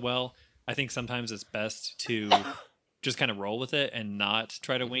going so well, I think sometimes it's best to just kind of roll with it and not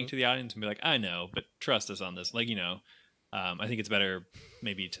try to wink to the audience and be like, I know, but trust us on this. Like, I think it's better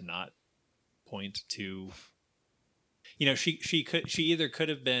maybe to not point to, she either could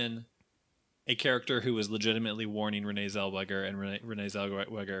have been a character who was legitimately warning Renee Zellweger, and Renee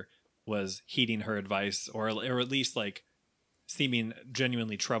Zellweger was heeding her advice, or at least like seeming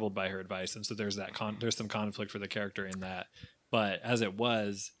genuinely troubled by her advice, and so there's some conflict for the character in that. But as it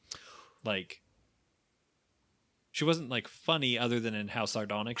was, like, she wasn't like funny other than in how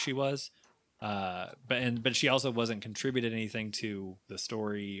sardonic she was, but she also wasn't contributed anything to the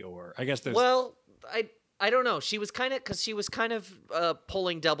story, or I guess there's I don't know. She was kind of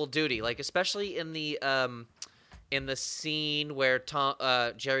pulling double duty, like especially in the scene where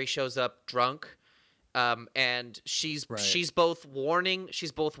Jerry shows up drunk. And she's both warning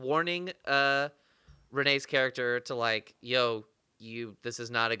Renee's character to like, yo, this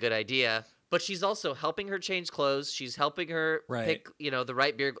is not a good idea, but she's also helping her change clothes. She's helping her pick, the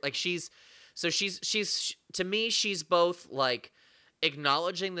right beer. Like she's to me, she's both like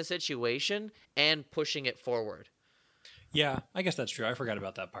acknowledging the situation and pushing it forward. Yeah, I guess that's true. I forgot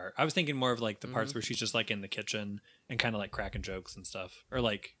about that part. I was thinking more of like the parts where she's just like in the kitchen and kind of like cracking jokes and stuff, or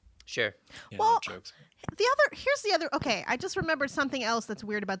like. Sure. Yeah, well, jokes. Here's the other. Okay, I just remembered something else that's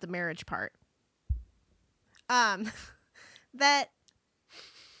weird about the marriage part.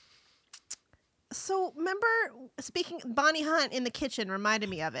 So remember, Bonnie Hunt in the kitchen reminded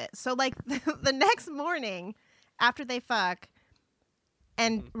me of it. So like the next morning after they fuck,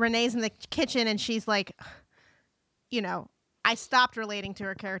 and Renee's in the kitchen and she's like, I stopped relating to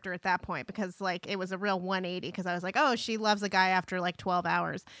her character at that point because like it was a real 180, because I was like, oh, she loves a guy after like 12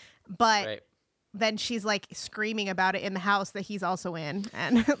 hours. But then she's like screaming about it in the house that he's also in,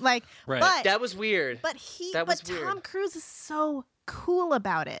 and like, but that was weird. But Tom Cruise is so cool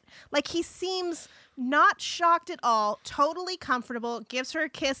about it. Like, he seems not shocked at all, totally comfortable, gives her a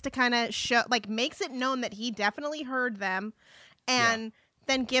kiss to kind of show, like, makes it known that he definitely heard them, and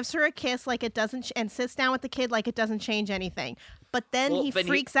then gives her a kiss like it doesn't, and sits down with the kid like it doesn't change anything. But then he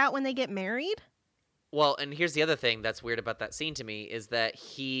freaks out when they get married. Well, and here's the other thing that's weird about that scene to me is that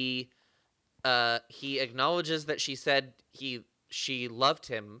he acknowledges that she said she loved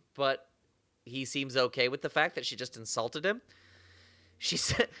him, but he seems okay with the fact that she just insulted him. She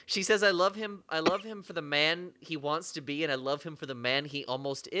says, I love him for the man he wants to be, and I love him for the man he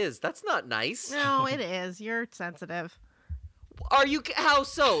almost is. That's not nice. No, it is. You're sensitive. Are you? How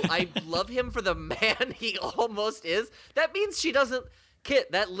so? I love him for the man he almost is? That means she doesn't...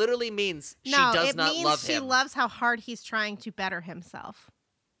 Kit, that literally means she does not love him. She loves how hard he's trying to better himself.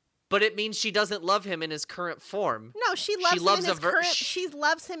 But it means she doesn't love him in his current form. No, she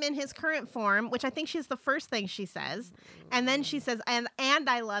loves him in his current form, which I think is the first thing she says. And then she says, and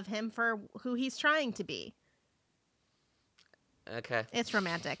I love him for who he's trying to be. Okay. It's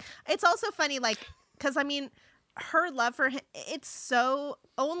romantic. It's also funny, like, because, I mean, her love for him, it's so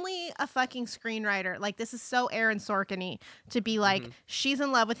only a fucking screenwriter. Like, this is so Aaron Sorkin-y to be like, she's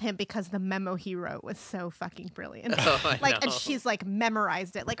in love with him because the memo he wrote was so fucking brilliant. I know. And she's like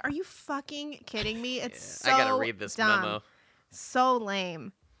memorized it. Like, are you fucking kidding me? It's so I gotta read this dumb. memo. So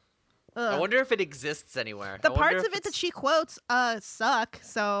lame. Ugh. I wonder if it exists anywhere. The parts of it that she quotes suck.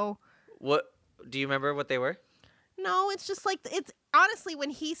 So what do you remember what they were? No, it's just like, it's honestly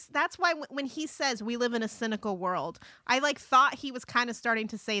that's why when he says we live in a cynical world, I like thought he was kind of starting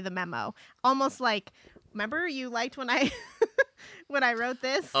to say the memo, almost like, remember you liked when I when I wrote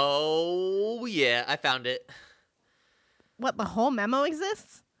this? Oh yeah, I found it. What, the whole memo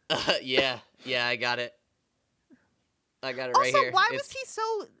exists? Yeah, I got it. I got it right here.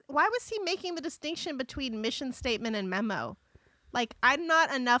 Also, why was he making the distinction between mission statement and memo? Like, I'm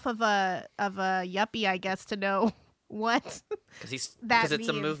not enough of a yuppie, I guess, to know what because it's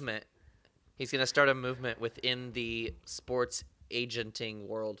a movement. He's gonna start a movement within the sports agenting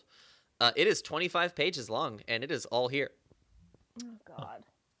world. It is 25 pages long, and it is all here. Oh God,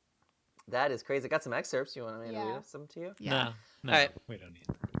 that is crazy. I got some excerpts. You want me to read some to you? Yeah. No, all right. We don't need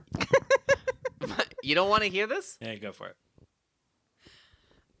it. You don't want to hear this? Yeah, go for it.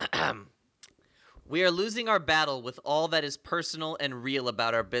 We are losing our battle with all that is personal and real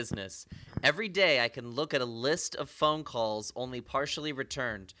about our business. Every day I can look at a list of phone calls only partially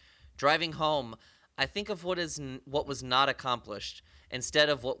returned. Driving home, I think of what was not accomplished instead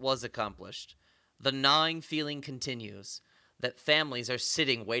of what was accomplished. The gnawing feeling continues that families are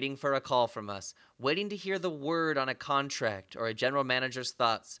sitting waiting for a call from us, waiting to hear the word on a contract or a general manager's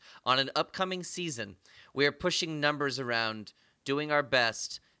thoughts on an upcoming season. We are pushing numbers around, doing our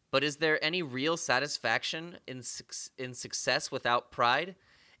best. But is there any real satisfaction in success without pride?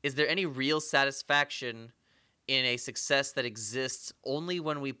 Is there any real satisfaction in a success that exists only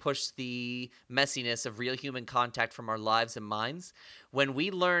when we push the messiness of real human contact from our lives and minds? When we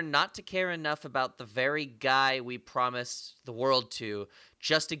learn not to care enough about the very guy we promised the world to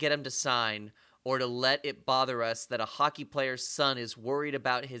just to get him to sign, or to let it bother us that a hockey player's son is worried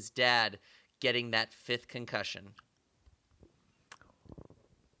about his dad getting that 5th concussion?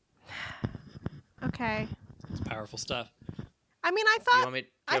 Okay. It's powerful stuff. I mean, I thought... Do you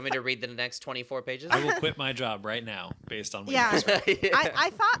want me to read the next 24 pages? I will quit my job right now based on what you just read.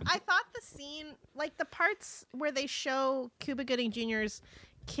 I thought the scene, like the parts where they show Cuba Gooding Jr.'s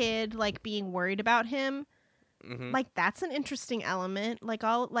kid, like, being worried about him, like, that's an interesting element. Like,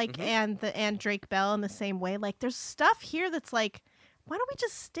 and Drake Bell in the same way. Like, there's stuff here that's like, why don't we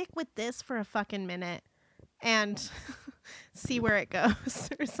just stick with this for a fucking minute and see where it goes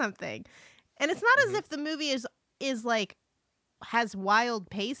or something? And it's not as if the movie is like has wild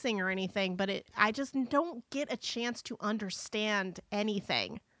pacing or anything, but I just don't get a chance to understand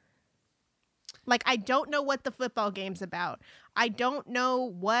anything. Like, I don't know what the football game's about. I don't know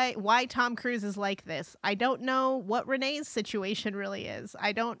why Tom Cruise is like this. I don't know what Renee's situation really is.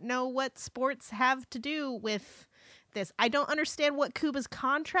 I don't know what sports have to do with this. I don't understand what Cuba's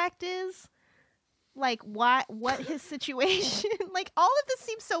contract is. Like, what his situation, like, all of this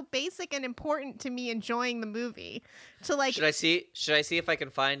seems so basic and important to me enjoying the movie. To like, should I see if I can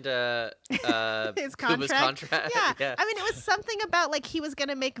find his Cuba's contract? Yeah. I mean, it was something about like he was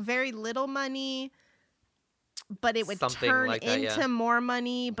gonna make very little money, but it would turn like that, into more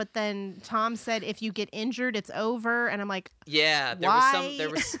money. But then Tom said, if you get injured, it's over. And I'm like, yeah, why?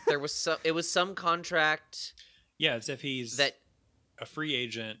 there was some contract. Yeah, it's if he's a free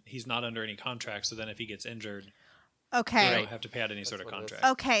agent, he's not under any contract, so then if he gets injured, Okay. You don't have to pay out any sort of contract.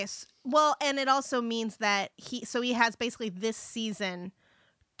 Okay. Well, and it also means that he has basically this season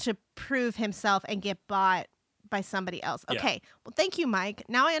to prove himself and get bought by somebody else. Okay. Yeah. Well, thank you, Mike.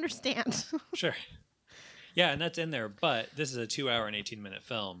 Now I understand. Sure. Yeah, and that's in there, but this is a 2-hour and 18-minute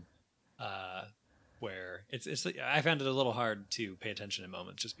film where it's I found it a little hard to pay attention in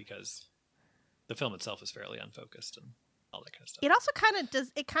moments just because the film itself is fairly unfocused and all that kind of stuff. It also kind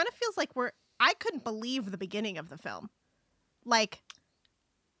of feels like I couldn't believe the beginning of the film. Like,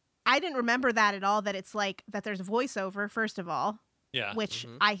 I didn't remember that at all, that it's like, that there's voiceover, first of all. Yeah. Which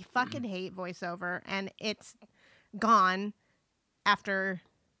I fucking hate voiceover, and it's gone after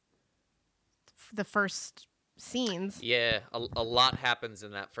the first scenes. Yeah, a lot happens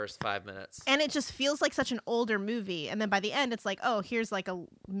in that first 5 minutes. And it just feels like such an older movie. And then by the end, it's like, oh, here's like a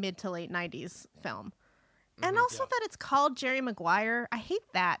mid to late 90s film. And also that it's called Jerry Maguire. I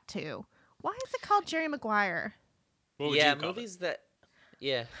hate that, too. Why is it called Jerry Maguire? Yeah, movies that...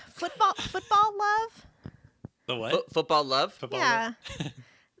 Yeah. Football love? The what? Football love? Football yeah. love?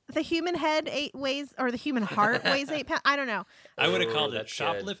 The human head weighs, or the human heart weighs 8 pounds. I don't know. I would have called it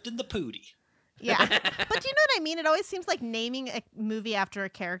Shoplifting the Pootie. Yeah. But do you know what I mean? It always seems like naming a movie after a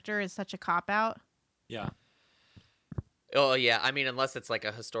character is such a cop-out. Yeah. Oh, yeah. I mean, unless it's like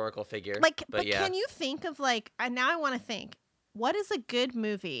a historical figure. Like, but can you think of like, now I want to think, what is a good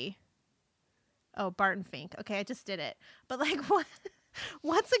movie? Oh, Barton Fink. Okay, I just did it. But like,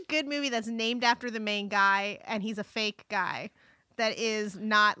 what's a good movie that's named after the main guy and he's a fake guy that is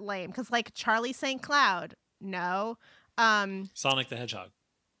not lame? Because like Charlie St. Cloud, no. Sonic the Hedgehog.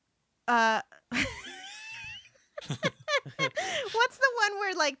 What's the one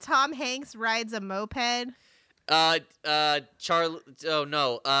where like Tom Hanks rides a moped? Charlie. Oh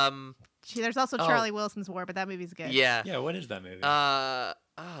no. There's also Charlie Wilson's War, but that movie's good. Yeah. Yeah. What is that movie?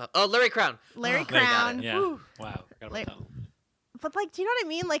 Larry Crowne. Larry Crowne. Yeah. Woo. Wow. But like, do you know what I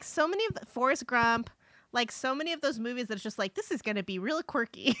mean? Like so many of Forrest Gump, like so many of those movies that's just like, this is gonna be real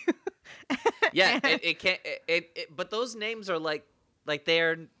quirky. Yeah. It can't. But those names are like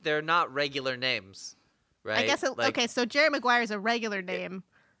they're not regular names, right? I guess okay. So Jerry Maguire is a regular name.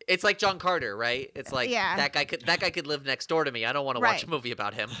 It's like John Carter, right? It's like that guy could live next door to me. I don't want to watch a movie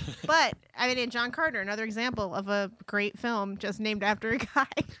about him. But I mean, in John Carter, another example of a great film just named after a guy.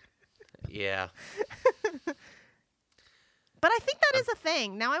 Yeah. But I think that is a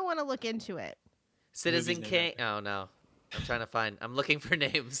thing. Now I want to look into it. Citizen Kane. Oh no, I'm looking for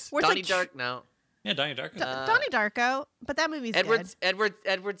names. Donnie Darko. No. Yeah, Donnie Darko. Donnie Darko, but that movie's good. Edward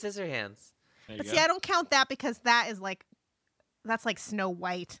Scissorhands. But see, I don't count that because that's like Snow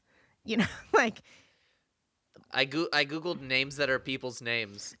White, you know, like. I googled names that are people's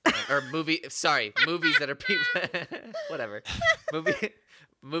names, or movies that are people. Whatever,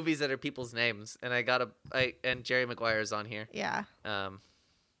 movies that are people's names, and and Jerry Maguire's on here. Yeah.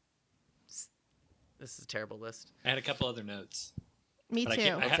 This is a terrible list. I had a couple other notes. Me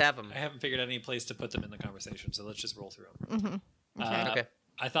too. Let's have them. I haven't figured out any place to put them in the conversation, so let's just roll through them. Mm-hmm. Okay.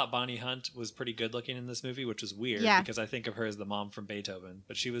 I thought Bonnie Hunt was pretty good looking in this movie, which is weird because I think of her as the mom from Beethoven,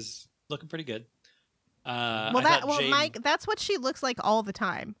 but she was looking pretty good. Mike, that's what she looks like all the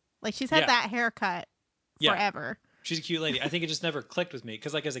time. Like she's had that haircut forever. She's a cute lady. I think it just never clicked with me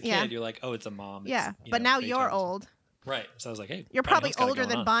because, like, as a kid, you're like, oh, it's a mom. Yeah, but now you're old. Right. So I was like, hey, you're probably older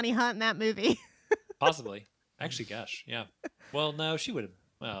than Bonnie Hunt in that movie. Possibly. Actually, gosh, yeah. Well, no, she would have.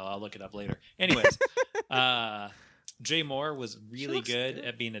 Well, I'll look it up later. Anyways, Jay Moore was really good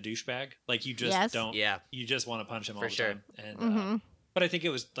at being a douchebag. Like you just don't. Yeah. You just want to punch him all the time. And but I think it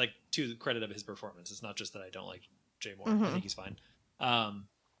was like to the credit of his performance. It's not just that I don't like Jay Moore. I think he's fine.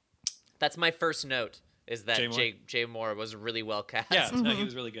 That's my first note. Is that Jay Moore was really well cast. Yeah, no, he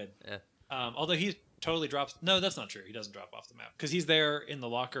was really good. Yeah. Although he totally drops. No, that's not true. He doesn't drop off the map because he's there in the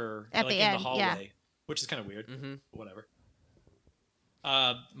locker, at like the in end, the hallway, which is kind of weird. Whatever.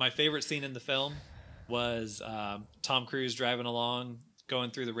 My favorite scene in the film was Tom Cruise driving along,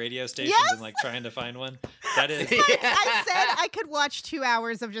 going through the radio stations and like trying to find one. That is. I said I could watch 2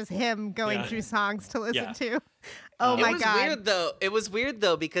 hours of just him going through songs to listen to. Oh my god! It was weird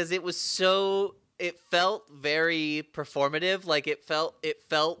though because it was so. It felt very performative. Like it felt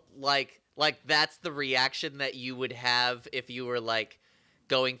like that's the reaction that you would have if you were like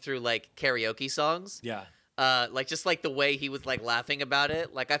going through like karaoke songs. Yeah. Like just like the way he was like laughing about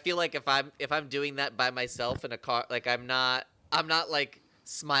it. Like I feel like if I'm doing that by myself in a car, like I'm not like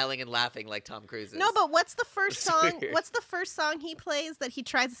smiling and laughing like Tom Cruise is. No, but what's the first song? What's the first song he plays that he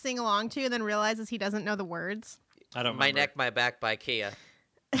tries to sing along to and then realizes he doesn't know the words? I don't. My Neck, My Back by Kia.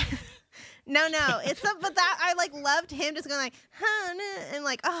 No, it's but that I like loved him just going like, and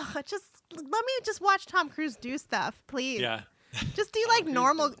like, oh, just let me just watch Tom Cruise do stuff, please. Yeah. Just do like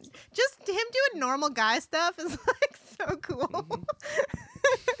normal, just him doing normal guy stuff is like so cool.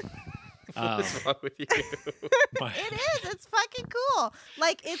 What's wrong with you? It is. It's fucking cool.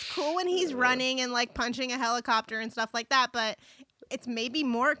 Like, it's cool when he's running and like punching a helicopter and stuff like that, but it's maybe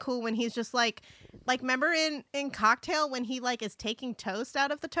more cool when he's just like remember in Cocktail when he like is taking toast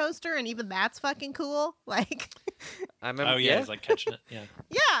out of the toaster, and even that's fucking cool. Like, I remember. Oh yeah, he's like catching it.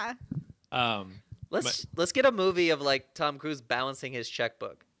 Yeah. Yeah. Let's get a movie of like Tom Cruise balancing his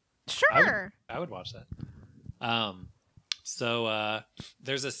checkbook. Sure. I would watch that. So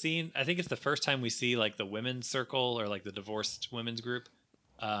there's a scene. I think it's the first time we see like the women's circle or like the divorced women's group.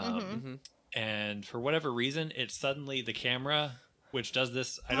 And for whatever reason, it's suddenly the camera, which does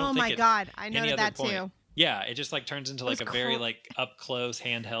this. I don't think. Oh my god, I noted that point. Too. Yeah, it just like turns into like a very like up close,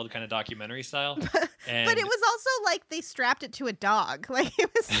 handheld kind of documentary style. But it was also like they strapped it to a dog. Like it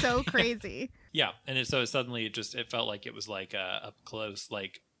was so crazy. Yeah, and it suddenly it felt like it was like up close,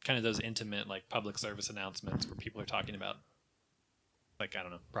 like kind of those intimate like public service announcements where people are talking about like I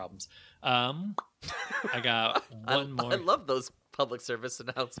don't know problems. I got one more. I love those public service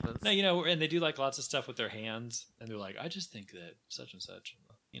announcements. No, and they do like lots of stuff with their hands, and they're like, I just think that such and such,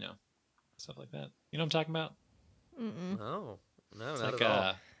 stuff like that. You know what I'm talking about? No, it's not like, at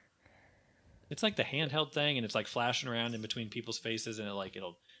all. It's like the handheld thing, and it's like flashing around in between people's faces, and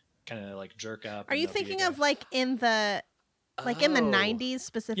it'll kind of like jerk up. Are you thinking of like in the 90s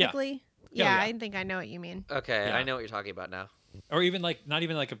specifically? Yeah, I think I know what you mean. Okay, yeah. I know what you're talking about now. Or even like not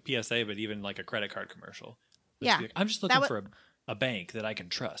even like a PSA, but even like a credit card commercial. Like, I'm just looking for a bank that I can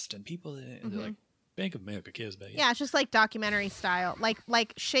trust, and people and they're like, Bank of America Kids Bank. Yeah, it's just like documentary style,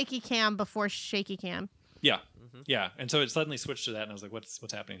 like shaky cam before shaky cam. Yeah, yeah, and so it suddenly switched to that, and I was like, "What's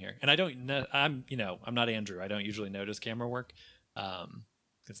happening here?" And I don't know. I'm not Andrew. I don't usually notice camera work.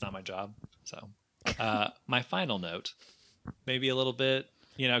 It's not my job. So, my final note, maybe a little bit.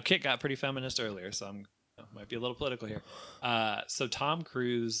 Kit got pretty feminist earlier, so I'm might be a little political here. So Tom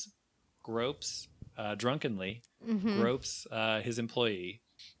Cruise gropes drunkenly gropes his employee,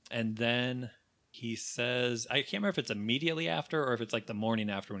 and then he says, I can't remember if it's immediately after or if it's like the morning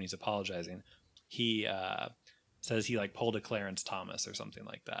after when he's apologizing. He says he like pulled a Clarence Thomas or something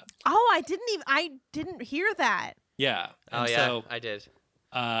like that. Oh, I didn't hear that. Yeah. And so, I did.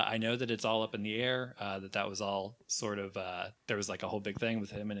 I know that it's all up in the air. That was all sort of. There was like a whole big thing with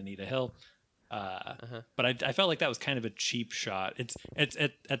him and Anita Hill. But I felt like that was kind of a cheap shot. It's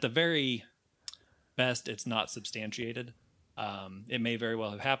at the very best, it's not substantiated. It may very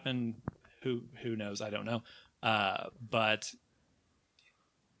well have happened. Who knows? I don't know. But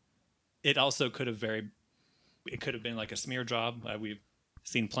it also could have been like a smear job. We've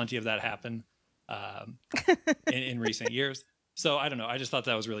seen plenty of that happen in recent years. So I don't know. I just thought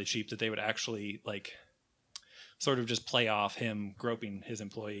that was really cheap that they would actually like sort of just play off him groping his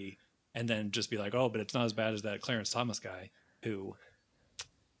employee and then just be like, oh, but it's not as bad as that Clarence Thomas guy who.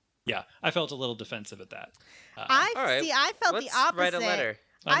 Yeah, I felt a little defensive at that. I felt the opposite. Write a letter.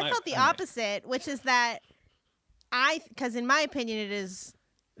 I felt the opposite, which is that because in my opinion, it is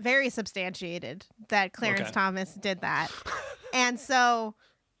very substantiated that Clarence Thomas did that. And so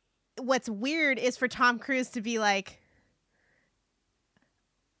what's weird is for Tom Cruise to be like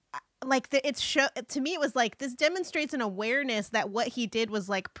to me, it was like, this demonstrates an awareness that what he did was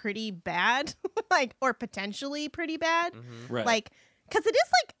like pretty bad, like, or potentially pretty bad. Right. Like, because it is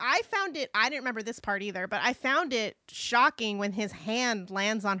like, I didn't remember this part either, but I found it shocking when his hand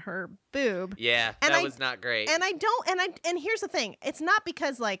lands on her boob. Yeah, and that was not great. And here's the thing. It's not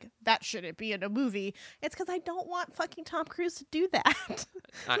because like that shouldn't be in a movie. It's because I don't want fucking Tom Cruise to do that.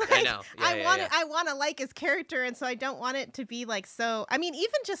 I know. Yeah, I want to like his character, and so I don't want it to be like so. I mean,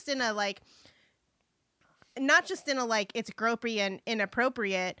 even just in a like, not just in a like it's gropey and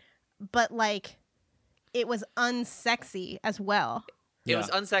inappropriate, but like it was unsexy as well. It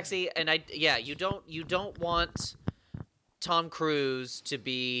was unsexy, and you don't want Tom Cruise to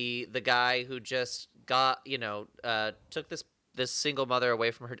be the guy who just got, took this single mother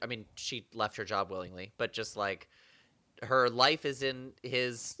away from her. I mean, she left her job willingly, but just like her life is in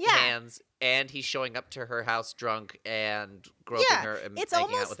his hands, and he's showing up to her house drunk and groping her and making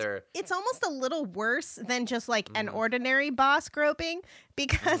out with her. It's almost a little worse than just like an ordinary boss groping,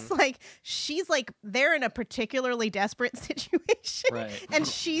 because like she's like they're in a particularly desperate situation, and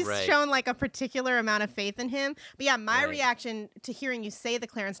she's shown like a particular amount of faith in him. But yeah, my reaction to hearing you say the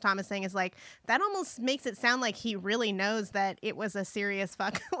Clarence Thomas thing is like, that almost makes it sound like he really knows that it was a serious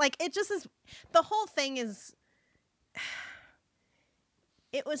fuck. Like it just is. The whole thing is.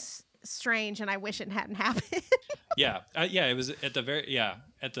 It was strange, and I wish it hadn't happened. It was at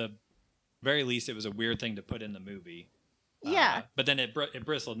the very least, it was a weird thing to put in the movie. Yeah. But then it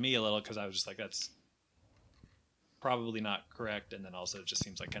bristled me a little because I was just like, that's probably not correct, and then also it just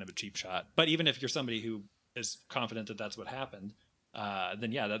seems like kind of a cheap shot. But even if you're somebody who is confident that that's what happened,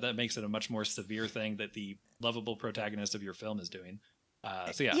 then that makes it a much more severe thing that the lovable protagonist of your film is doing.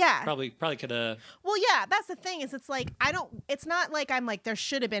 Probably could have. Well, yeah, that's the thing is it's like it's not like I'm like there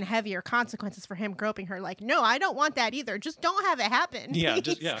should have been heavier consequences for him groping her. Like, no, I don't want that either. Just don't have it happen. Yeah,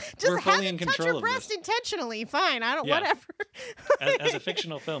 just we're have fully in him touch control her breast intentionally. Fine, I don't whatever. as a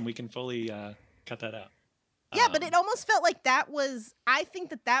fictional film, we can fully cut that out. Yeah, but it almost felt like I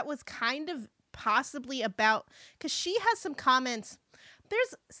think that was kind of possibly about because she has some comments.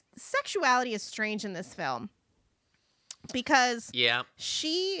 There's sexuality is strange in this film. Because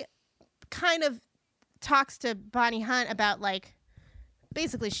she kind of talks to Bonnie Hunt about like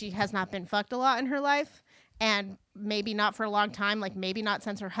basically she has not been fucked a lot in her life and maybe not for a long time, like maybe not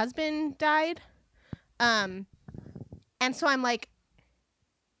since her husband died. And so I'm like,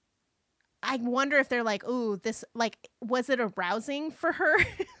 I wonder if they're like, ooh, this like was it arousing for her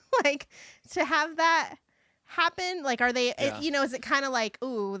like to have that happen? Like, are they, is it kind of like,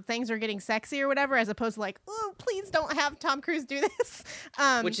 ooh, things are getting sexy or whatever, as opposed to like, ooh, please don't have Tom Cruise do this?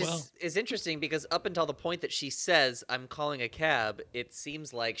 Which is interesting because up until the point that she says, I'm calling a cab, it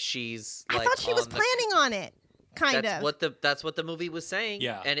seems like she's like, I thought she was planning on it, That's what the movie was saying.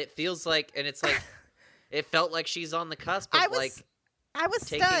 Yeah. And it feels like, and it's like, it felt like she's on the cusp of I was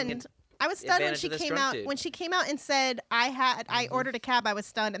stunned. I was stunned when she came out. When she came out and said, I ordered a cab, I was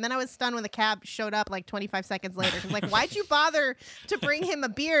stunned. And then I was stunned when the cab showed up like 25 seconds later. I was like, why'd you bother to bring him a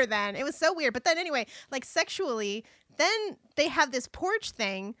beer then? It was so weird. But then anyway, like sexually, then they have this porch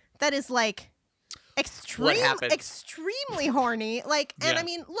thing that is like extremely horny. Like, and I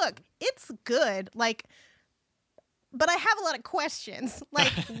mean, look, it's good. Like, but I have a lot of questions.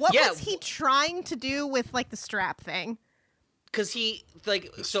 Like, what was he trying to do with like the strap thing? Because he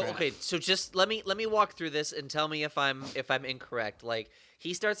so just let me walk through this and tell me if I'm incorrect. Like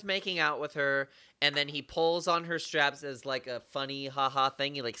he starts making out with her and then he pulls on her straps as like a funny haha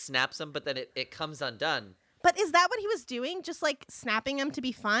thing. He like snaps them, but then it comes undone. But is that what he was doing? Just like snapping them to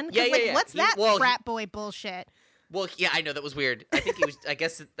be fun? Yeah. What's that frat boy bullshit? Well, yeah, I know that was weird. I think he was. I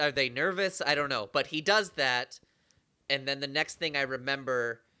guess are they nervous? I don't know. But he does that, and then the next thing I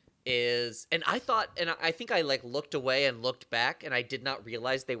remember is, and I thought, and I think I like looked away and looked back and I did not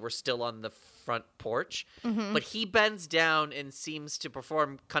realize they were still on the front porch, but he bends down and seems to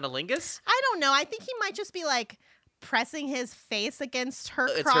perform cunnilingus. I don't know. I think he might just be like pressing his face against her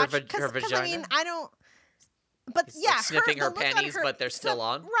crotch. Her vagina? I mean, I don't, but he's like sniffing her panties, but they're still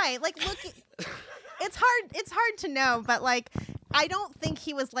on. Right. Like, look, it's hard to know, but like, I don't think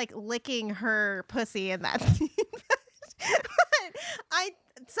he was like licking her pussy in that scene. But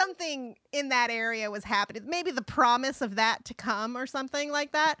something in that area was happening. Maybe the promise of that to come or something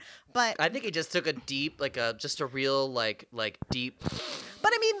like that. But I think he just took a deep, just a real deep.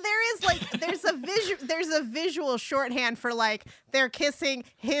 But I mean, there's a visual shorthand for like they're kissing.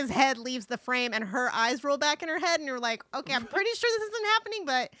 His head leaves the frame and her eyes roll back in her head, and you're like, okay, I'm pretty sure this isn't happening,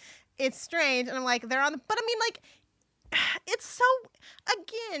 but it's strange. And I'm like, they're on. But I mean, like, it's so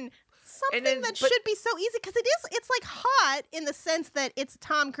again. Something that should be so easy because it's like hot in the sense that it's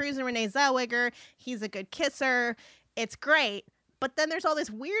Tom Cruise and Renee Zellweger. He's a good kisser. It's great. But then there's all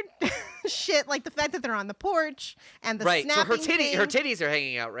this weird shit like the fact that they're on the porch and the snapping so her titties are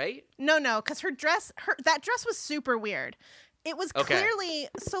hanging out, right? No, because that dress was super weird. It was clearly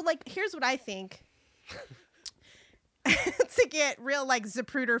so like here's what I think. To get real like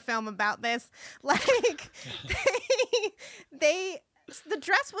Zapruder film about this, like the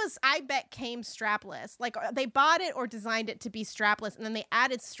dress was, I bet, came strapless. Like, they bought it or designed it to be strapless, and then they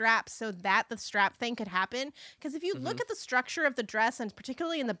added straps so that the strap thing could happen. Because if you look at the structure of the dress, and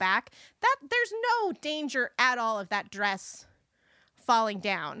particularly in the back, there's no danger at all of that dress falling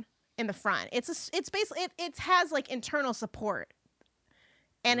down in the front. It's basically it has like internal support.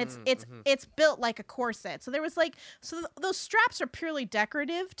 And it's built like a corset. So there was like, those straps are purely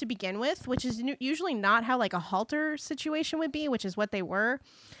decorative to begin with, which is usually not how like a halter situation would be, which is what they were.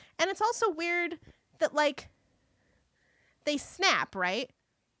 And it's also weird that like they snap, right?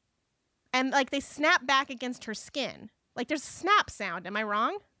 And like they snap back against her skin. Like there's a snap sound. Am I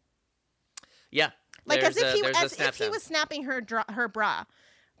wrong? Yeah. Like as if he was snapping her bra.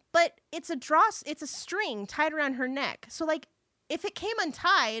 But it's a string tied around her neck. So like, if it came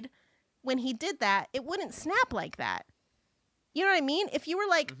untied when he did that, it wouldn't snap like that. You know what I mean? If you were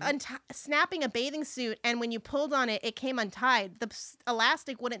like snapping a bathing suit and when you pulled on it, it came untied, the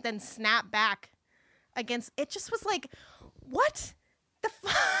elastic wouldn't then snap back against. It just was like, what the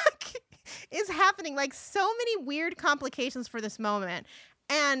fuck is happening? Like, so many weird complications for this moment.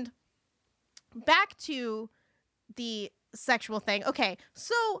 And back to the sexual thing. Okay,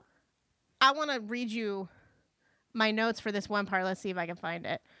 so I want to read you my notes for this one part. Let's see if I can find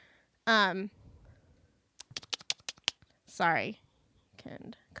it. Sorry.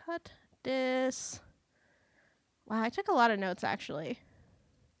 Can cut this. Wow, I took a lot of notes actually.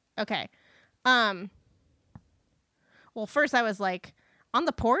 Okay. Well, first I was like, on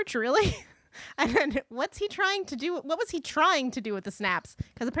the porch, really? And then what's he trying to do? What was he trying to do with the snaps?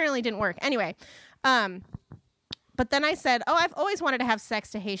 Because apparently it didn't work. Anyway, but then I said, oh, I've always wanted to have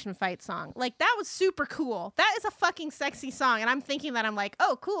sex to Haitian fight song. Like, that was super cool. That is a fucking sexy song. And I'm thinking that I'm like,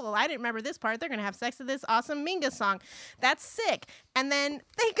 oh, cool. I didn't remember this part. They're going to have sex to this awesome Mingus song. That's sick. And then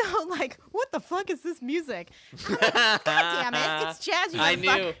they go like, what the fuck is this music? I'm like, God damn it. It's jazz.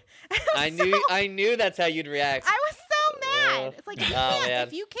 I knew that's how you'd react. I was so mad. It's like,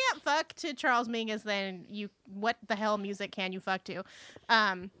 if you can't fuck to Charles Mingus, then what the hell music can you fuck to?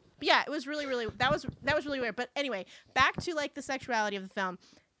 Yeah, it was really, really, that was really weird. But anyway, back to like the sexuality of the film.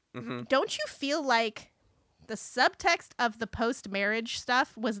 Mm-hmm. Don't you feel like the subtext of the post-marriage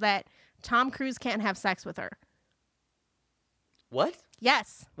stuff was that Tom Cruise can't have sex with her? What?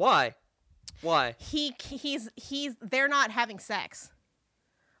 Yes. Why? They're not having sex.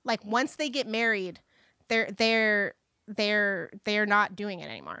 Like, once they get married, they're not doing it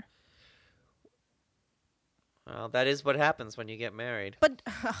anymore. Well, that is what happens when you get married. But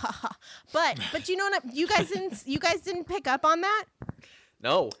you know what? You guys didn't pick up on that?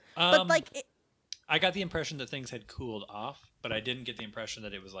 No. But like, I got the impression that things had cooled off, but I didn't get the impression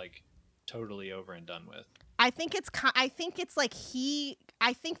that it was like totally over and done with. I think it's like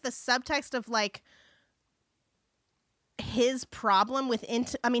I think the subtext of like his problem with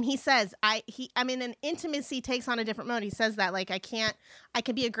he says an intimacy takes on a different mode. He says that like I can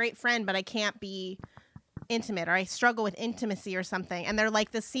be a great friend, but I can't be intimate, or I struggle with intimacy or something. And they're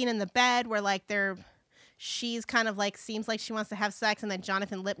like this scene in the bed where like she's kind of like seems like she wants to have sex, and then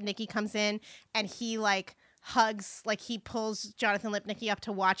Jonathan Lipnicki comes in and he like hugs, like he pulls Jonathan Lipnicki up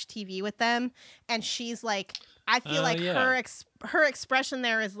to watch TV with them, and she's like, I feel like her expression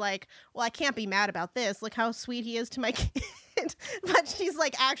there is like, well, I can't be mad about this. Look how sweet he is to my kid. But she's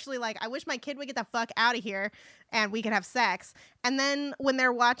like, actually, like, I wish my kid would get the fuck out of here and we could have sex. And then when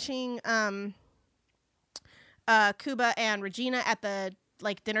they're watching Cuba and Regina at the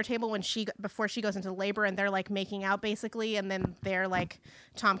like dinner table before she goes into labor, and they're like making out basically, and then they're like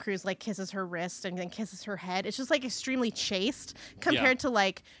Tom Cruise like kisses her wrist and then kisses her head. It's just like extremely chaste compared to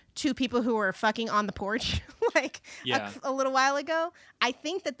like two people who were fucking on the porch like a little while ago. I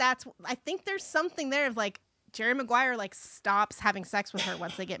think there's something there of like Jerry Maguire like stops having sex with her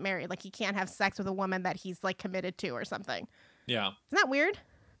once they get married. Like, he can't have sex with a woman that he's like committed to or something. Yeah. Isn't that weird?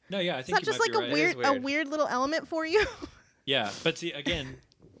 No, yeah, I think it's not just like a weird little element for you. Yeah, but see, again,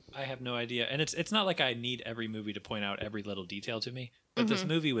 I have no idea, and it's not like I need every movie to point out every little detail to me. But this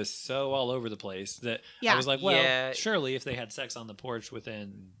movie was so all over the place that I was like, well, surely if they had sex on the porch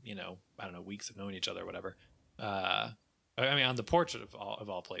within, I don't know, weeks of knowing each other or whatever. I mean, on the porch of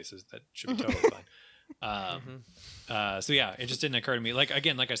all places, that should be totally fine. So yeah, it just didn't occur to me. Like,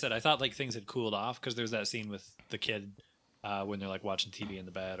 again, like I said, I thought like things had cooled off because there's that scene with the kid when they're like watching TV in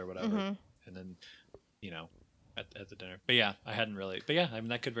the bed or whatever, and then at the dinner. But yeah, I hadn't really. But yeah, I mean,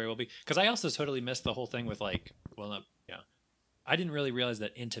 that could very well be, because I also totally missed the whole thing with like, I didn't really realize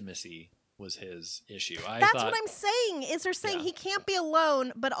that intimacy was his issue. That's what I'm saying. Is they're saying he can't be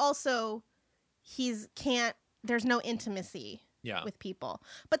alone, but also there's no intimacy with people.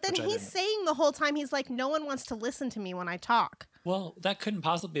 But then he's saying the whole time, he's like, no one wants to listen to me when I talk. Well, that couldn't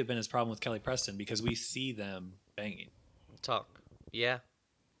possibly have been his problem with Kelly Preston, because we see them banging. Talk. Yeah.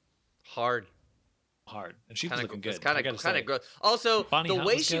 Hard, and she was looking good. Kind of gross. Also, Bonnie the Hunt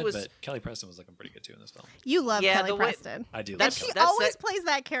way was she good, was, but Kelly Preston was looking pretty good too in this film. You love Kelly Preston. I do. She always plays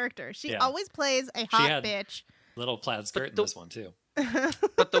that character. She always plays a hot bitch. Little plaid skirt in this one too.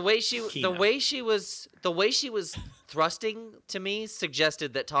 But the way she was thrusting to me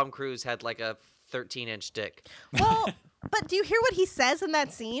suggested that Tom Cruise had like a 13-inch dick. Well, but do you hear what he says in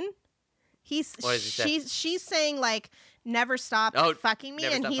that scene? She's saying like, never stop fucking me,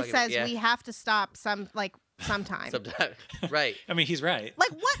 and he says we have to stop sometime. Right. I mean, he's right. Like,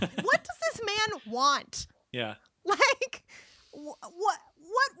 what does this man want? Yeah. Like, what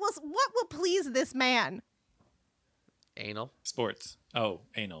will please this man? Anal. Sports. Oh,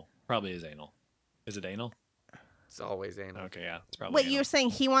 anal. Probably is anal. Is it anal? It's always anal. Okay, yeah. It's probably Wait, anal. you're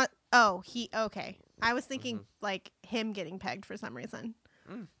saying okay. I was thinking like him getting pegged for some reason.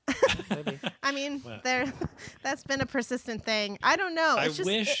 Maybe. I mean, that's been a persistent thing. I don't know. I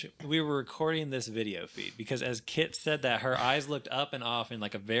wish we were recording this video feed because as Kit said that, her eyes looked up and off in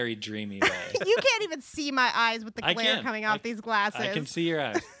like a very dreamy way. You can't even see my eyes with the glare coming off these glasses. I can see your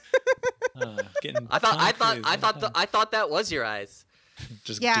eyes. I thought that was your eyes.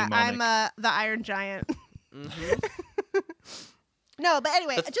 Just yeah, demonic. I'm the Iron Giant. No, but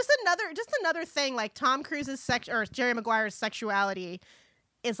anyway, just another thing. Like Tom Cruise's or Jerry Maguire's sexuality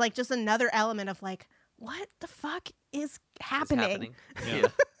is like just another element of like, what the fuck is happening? Yeah.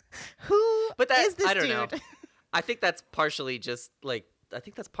 Who is this I don't dude? know. I think that's partially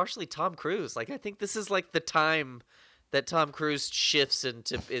Tom Cruise. Like I think this is like the time that Tom Cruise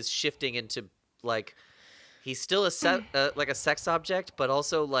is shifting into like he's still like a sex object, but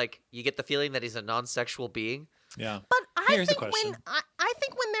also like you get the feeling that he's a non-sexual being. Yeah. But I think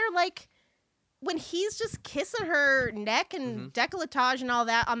when they're like when he's just kissing her neck and décolletage and all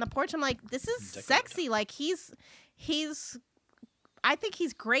that on the porch, I'm like, this is sexy. Like he's I think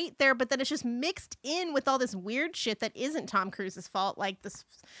he's great there, but then it's just mixed in with all this weird shit that isn't Tom Cruise's fault, like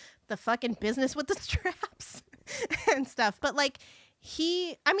the fucking business with the straps and stuff. But like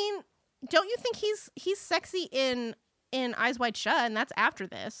don't you think he's sexy in Eyes Wide Shut, and that's after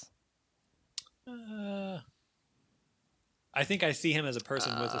this? I think I see him as a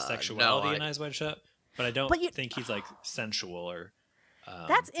person with a sexuality in Eyes Wide Shut, but I don't think he's like sensual or.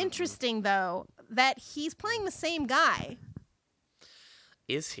 That's interesting, though, that he's playing the same guy.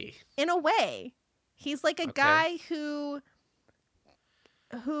 Is he? In a way, he's like a guy who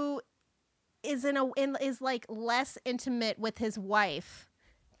is is like less intimate with his wife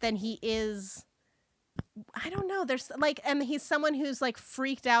than he is. I don't know. There's like, and he's someone who's like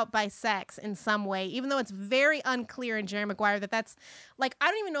freaked out by sex in some way, even though it's very unclear in Jerry Maguire that's like, I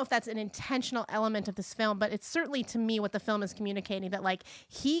don't even know if that's an intentional element of this film, but it's certainly to me what the film is communicating, that like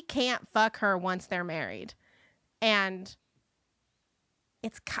he can't fuck her once they're married. And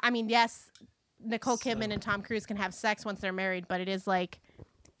yes, Nicole Kidman and Tom Cruise can have sex once they're married, but it is like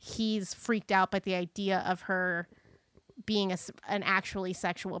he's freaked out by the idea of her being an actually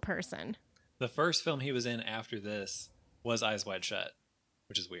sexual person. The first film he was in after this was Eyes Wide Shut,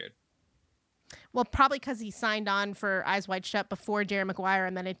 which is weird. Well, probably because he signed on for Eyes Wide Shut before Jerry Maguire,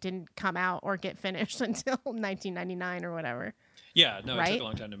 and then it didn't come out or get finished until 1999 or whatever. Yeah, no, right? It took a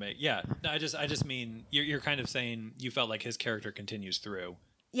long time to make. Yeah, no, I just mean you're kind of saying you felt like his character continues through.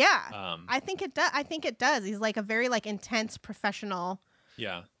 Yeah, I think it does. I think it does. He's like a very like intense professional.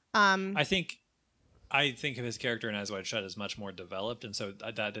 Yeah. I think of his character in Eyes Wide Shut as much more developed, and so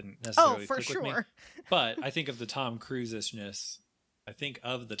that didn't necessarily click with me. But I think of the Tom Cruise-ishness.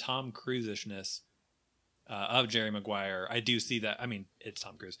 Of Jerry Maguire. I do see that. I mean, it's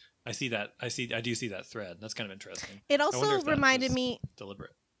Tom Cruise. I do see that thread. That's kind of interesting. It also reminded me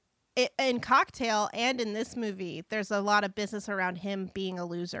deliberate. In Cocktail and in this movie, there's a lot of business around him being a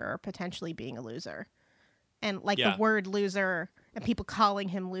loser or potentially being a loser, and like the word loser and people calling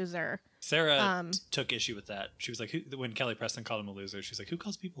him loser. Sarah took issue with that. She was like, when Kelly Preston called him a loser, she's like, who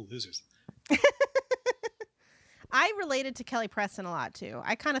calls people losers? I related to Kelly Preston a lot, too.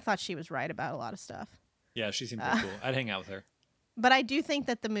 I kind of thought she was right about a lot of stuff. Yeah, she seemed pretty cool. I'd hang out with her. But I do think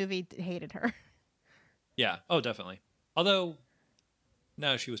that the movie hated her. Yeah. Oh, definitely. Although,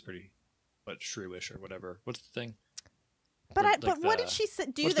 no, she was pretty, shrewish or whatever. What's the thing? But what did she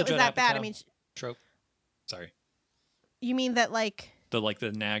do that was that bad? I mean, trope. Sorry. You mean that like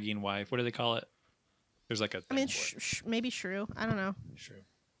the nagging wife? What do they call it? There's like a. I mean, maybe shrew. I don't know. Shrew.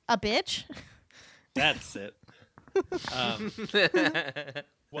 A bitch. That's it.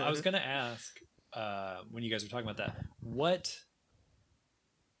 Well, I was gonna ask when you guys were talking about that, what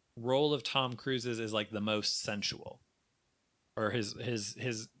role of Tom Cruise's is like the most sensual, or his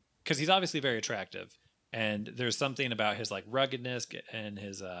because he's obviously very attractive, and there's something about his like ruggedness and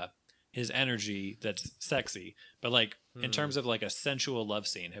his energy that's sexy. But like in terms of like a sensual love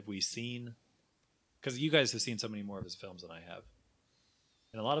scene, have we seen? Because you guys have seen so many more of his films than I have,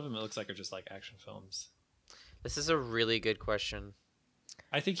 and a lot of them it looks like are just like action films. This is a really good question.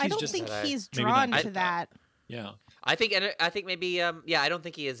 I think I don't think he's drawn to that. Yeah, I think maybe I don't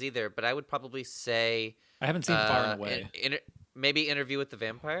think he is either. But I would probably say I haven't seen Far and Away. Maybe Interview with the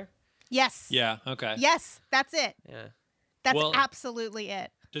Vampire. Yes. Yeah. Okay. Yes, that's it. Yeah. That's absolutely it.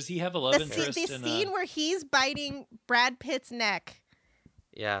 Does he have a love interest? The scene where he's biting Brad Pitt's neck.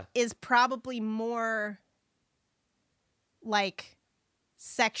 Yeah. Is probably more like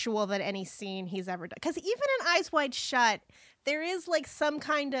sexual than any scene he's ever done. Because even in Eyes Wide Shut, there is like some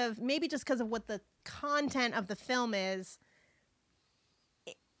kind of, maybe just because of what the content of the film is,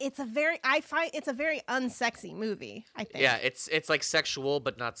 I find it's a very unsexy movie, I think. Yeah, it's like sexual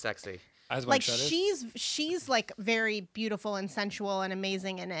but not sexy. Like she's like very beautiful and sensual and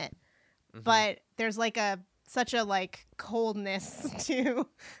amazing in it. Mm-hmm. But there's like such a like coldness to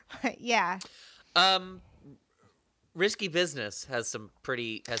yeah. Risky Business has some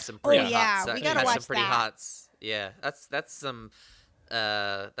pretty hot we gotta watch some pretty that. hots. Yeah, that's some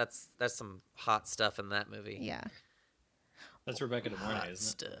hot stuff in that movie. Yeah. That's Rebecca De Mornay,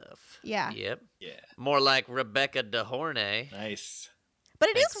 isn't it? Stuff. Yeah. Yep. Yeah. More like Rebecca De Mornay. Nice. But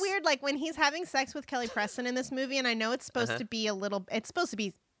it is weird, like when he's having sex with Kelly Preston in this movie, and I know it's supposed to be it's supposed to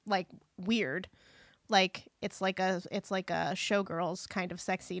be like weird, like it's like a Showgirls kind of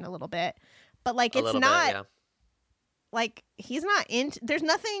sex scene a little bit, but like it's not like he's not into. There's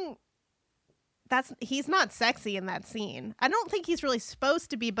nothing. He's not sexy in that scene. I don't think he's really supposed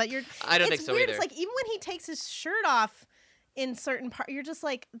to be, but I don't think so weird. either. It's like even when he takes his shirt off in certain parts, you're just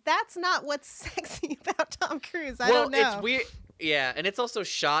like, that's not what's sexy about Tom Cruise. I don't know. It's weird. Yeah, and it's also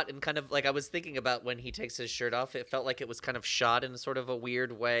shot in kind of like, I was thinking about when he takes his shirt off, it felt like it was kind of shot in sort of a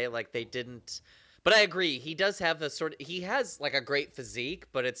weird way, like they didn't. But I agree, he does have he has like a great physique,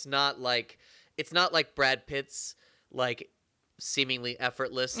 but it's not like Brad Pitt's like seemingly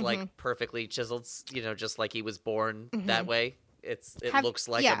effortless, like perfectly chiseled, just like he was born that way. It looks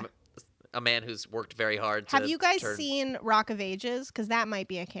like a man who's worked very hard to Have you guys seen Rock of Ages? Because that might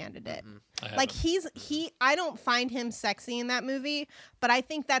be a candidate. Like I don't find him sexy in that movie, but I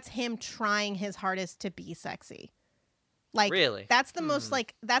think that's him trying his hardest to be sexy. Like really? That's the most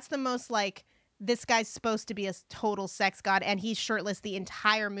like this guy's supposed to be a total sex god, and he's shirtless the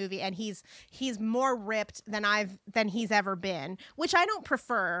entire movie, and he's more ripped than he's ever been, which I don't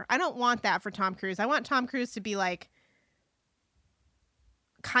prefer. I don't want that for Tom Cruise. I want Tom Cruise to be like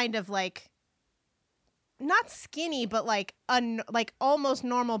kind of like not skinny, but like like almost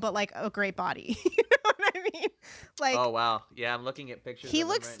normal, but like a great body. You know what I mean? Like, oh wow, yeah, I'm looking at pictures. He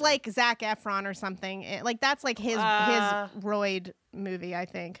looks like Zac Efron or something. Like that's like his roid movie, I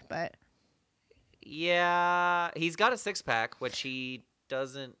think. But yeah, he's got a six-pack, which he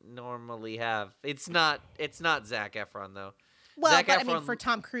doesn't normally have. It's not Zac Efron though. Well, Zac Efron, I mean, for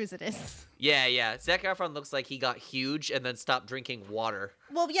Tom Cruise, it is. Yeah. Zac Efron looks like he got huge and then stopped drinking water.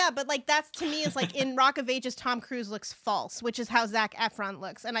 Well, yeah, but like that's to me is like in Rock of Ages, Tom Cruise looks false, which is how Zac Efron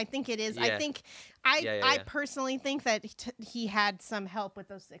looks, and I think it is. Yeah. I personally think that he had some help with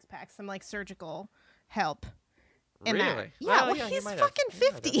those six packs, some like surgical help. In really? That. Yeah. Well, he's fucking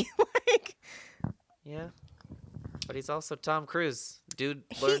 50. Like. Yeah. But he's also Tom Cruise. Dude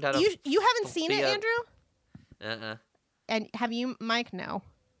learned how to. You haven't seen it, Andrew? And have you, Mike? No.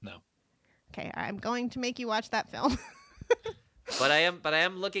 Okay, I'm going to make you watch that film. But I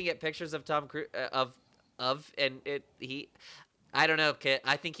am looking at pictures of Tom Cruise and I don't know, Kit.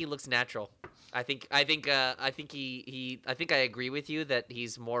 I think he looks natural. I think I agree with you that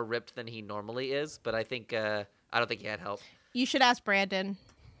he's more ripped than he normally is, but I don't think he had help. You should ask Brandon.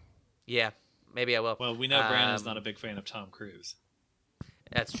 Yeah, maybe I will. Well, we know Brandon's not a big fan of Tom Cruise.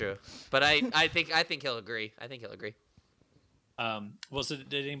 That's true, but I think he'll agree. Well, so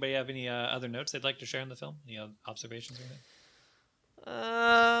did anybody have any other notes they'd like to share on the film? Any observations or anything?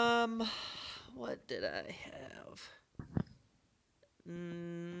 What did I have?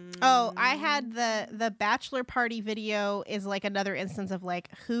 Oh, I had the bachelor party video is like another instance of like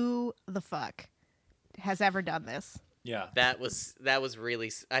who the fuck has ever done this? Yeah. That was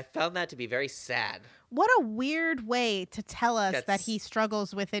really, I found that to be very sad. What a weird way to tell us that he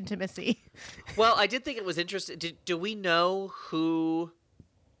struggles with intimacy. Well, I did think it was interesting. Do we know who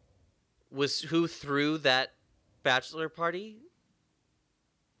threw that bachelor party?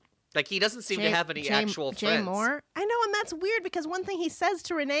 Like, he doesn't seem to have any actual friends. Jay Moore? I know, and that's weird because one thing he says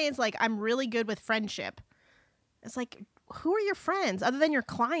to Renee is like, I'm really good with friendship. It's like, who are your friends other than your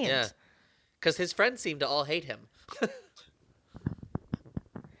client? Yeah. Because his friends seem to all hate him.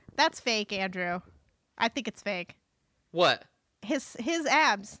 That's fake, Andrew. I think it's fake. What? His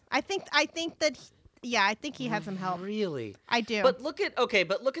abs. I think that I think he had some help. Really? I do. But look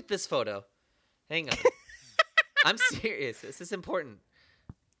at this photo. Hang on. I'm serious. This is important.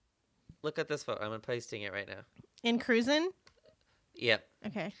 Look at this photo. I'm pasting it right now. In Cruisin'? Yep.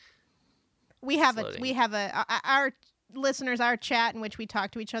 Okay. We have our listeners, our chat in which we talk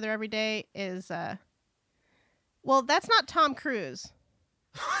to each other every day is well, that's not Tom Cruise.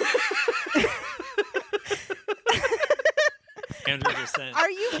 Andrew just sent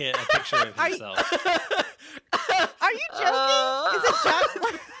Kit a picture of himself. Are you joking? Is it John?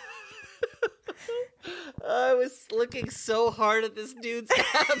 I was looking so hard at this dude's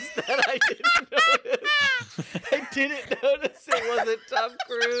abs that I didn't notice. I didn't notice it wasn't Tom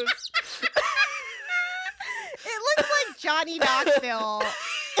Cruise. It looks like Johnny Knoxville.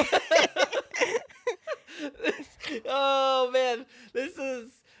 Oh man, this is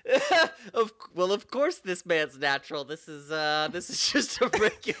of course this man's natural. This is just a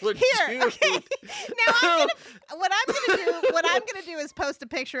regular dude. Okay. Now what I'm gonna do is post a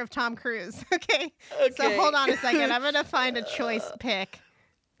picture of Tom Cruise. Okay. So hold on a second. I'm gonna find a choice pic.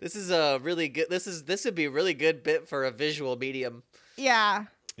 This is a really good. This would be a really good bit for a visual medium. Yeah.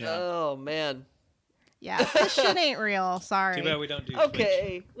 Oh man. Yeah, this shit ain't real. Sorry. Too bad we don't do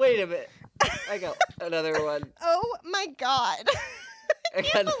Okay, Twitch. wait a minute. I got another one. Oh my god. I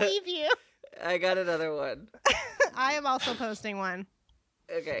can't believe you. I got another one. I am also posting one.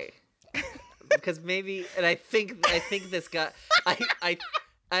 Okay. Because maybe, and I think this guy,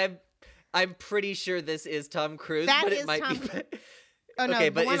 I'm pretty sure this is Tom Cruise, but it might be. Oh no, okay,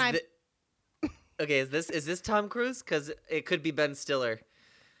 but okay, is this Tom Cruise? Because it could be Ben Stiller.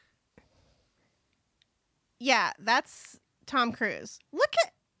 Yeah, that's Tom Cruise.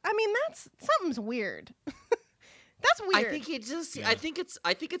 Something's weird. That's weird. I think he just. Yeah. I think it's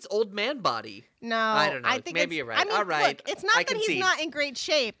old man body. No, I don't know. I think maybe you're right. I mean, all right. Look, it's not that he's not in great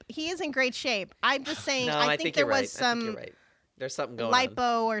shape. He is in great shape. I'm just saying. No, I think there was right. some. Right. There's something going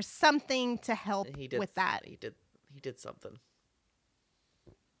lipo or something to help with that. He did something.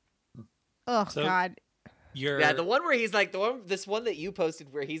 Oh God. Yeah, the one where he's like this one that you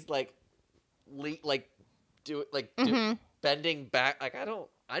posted where he's like bending back. Like I don't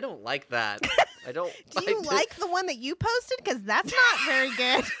like that. I don't. Do you like the one that you posted? Because that's not very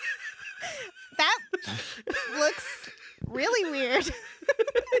good. That looks really weird.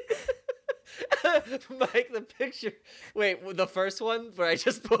 Mike, the picture. Wait, the first one where I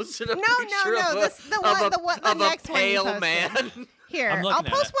just posted a picture the next a pale one man. Here, I'll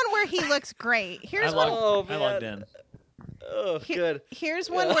post one where he looks great. Here's one. I logged in. Oh, good.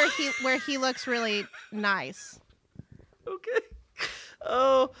 Here's one where he looks really nice. Okay.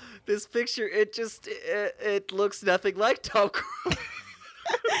 Oh, this picture, it looks nothing like Tom Cruise.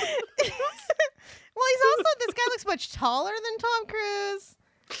 Well, this guy looks much taller than Tom Cruise.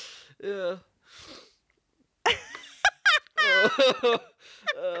 Yeah. Oh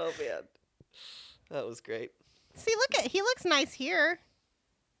man. That was great. See, he looks nice here.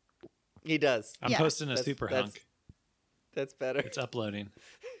 He does. I'm posting a super hunk. That's better. It's uploading.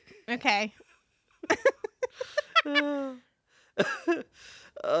 Okay.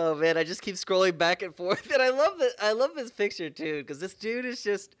 Oh man, I just keep scrolling back and forth, and I love this picture too, because this dude is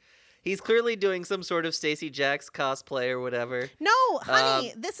just—he's clearly doing some sort of Stacey Jacks cosplay or whatever. No,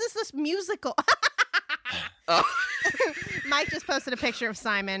 honey, this is this musical. Oh. Mike just posted a picture of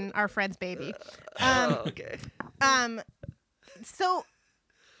Simon, our friend's baby. Okay. So,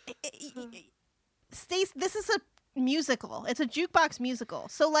 Stace, this is a musical. It's a jukebox musical.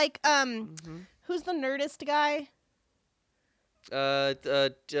 So, like, who's the Nerdist guy?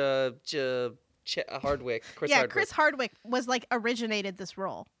 Hardwick. Chris Hardwick was like originated this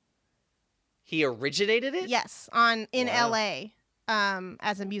role. He originated it? Yes, in LA,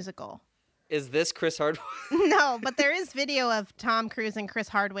 as a musical. Is this Chris Hardwick? No, but there is video of Tom Cruise and Chris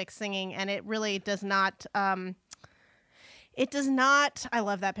Hardwick singing, and it really does not. It does not. I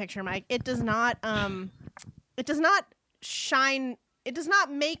love that picture, Mike. It does not. It does not shine. It does not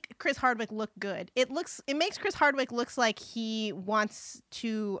make Chris Hardwick look good. It makes Chris Hardwick looks like he wants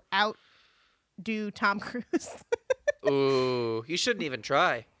to outdo Tom Cruise. Ooh, you shouldn't even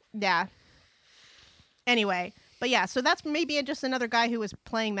try. Yeah. Anyway, but yeah, so that's maybe just another guy who was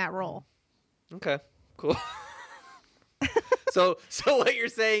playing that role. Okay, cool. So what you're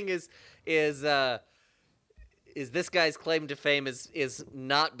saying is this guy's claim to fame is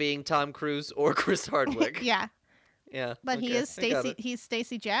not being Tom Cruise or Chris Hardwick? Yeah. Yeah. But okay, he is Stacey. He's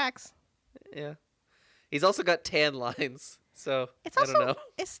Stacey Jacks. Yeah. He's also got tan lines. So it's also, I don't know.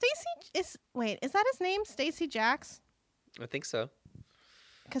 Is that his name? Stacey Jacks? I think so.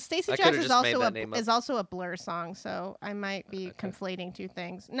 Because Stacey Jacks is also a Blur song, so I might be conflating two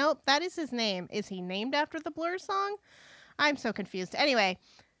things. Nope, that is his name. Is he named after the Blur song? I'm so confused. Anyway,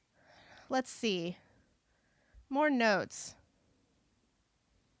 let's see. More notes.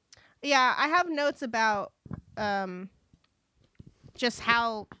 Yeah, I have notes about just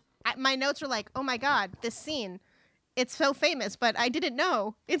how my notes are like, oh my God, this scene, it's so famous, but I didn't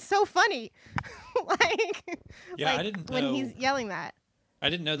know. It's so funny. I didn't know when he's yelling that. I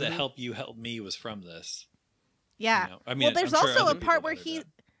didn't know that "Help You, Help Me" was from this. Yeah. You know? I mean, there's also a part where there's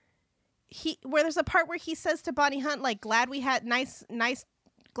a part where he says to Bonnie Hunt, like, "Glad we had nice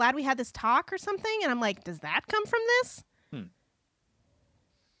glad we had this talk or something. And I'm like, does that come from this?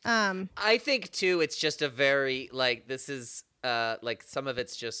 I think too, it's just a very like this is like some of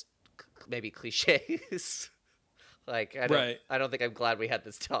it's just maybe cliches. Like I don't think I'm glad we had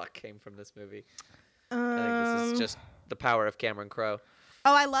this talk came from this movie. I think this is just the power of Cameron Crowe.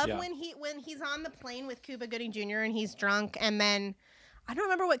 Oh, I love when he's on the plane with Cuba Gooding Jr. and he's drunk, and then I don't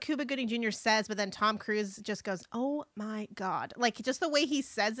remember what Cuba Gooding Jr. says, but then Tom Cruise just goes, "Oh my God!" Like just the way he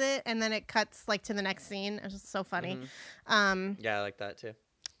says it, and then it cuts like to the next scene. It's just so funny. Yeah, I like that too.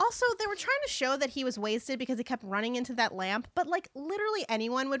 Also, they were trying to show that he was wasted because he kept running into that lamp. But, like, literally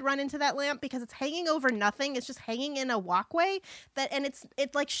anyone would run into that lamp because it's hanging over nothing. It's just hanging in a walkway. And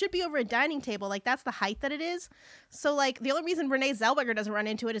it like, should be over a dining table. Like, that's the height that it is. So, like, the only reason Renee Zellweger doesn't run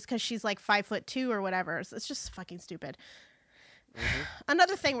into it is because she's, like, 5'2" or whatever. So it's just fucking stupid.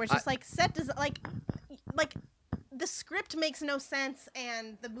 Another thing where it's just, like, set does, like, the script makes no sense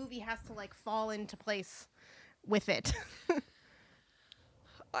and the movie has to, like, fall into place with it.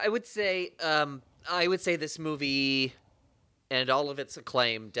 I would say this movie and all of its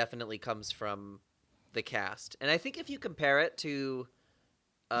acclaim definitely comes from the cast. And I think if you compare it to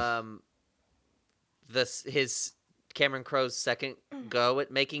his Cameron Crowe's second go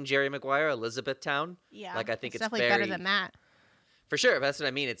at making Jerry Maguire, Elizabethtown, like I think it's definitely better than that. For sure, but that's what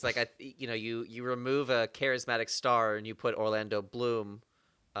I mean. It's like you remove a charismatic star and you put Orlando Bloom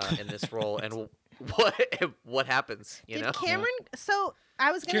in this role, and what happens? You know, Cameron. So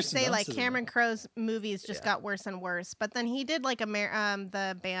I was gonna say like Cameron Crowe's movies just got worse and worse, but then he did like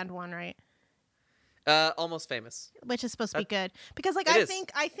the band one, right? Almost Famous, which is supposed to be good because like I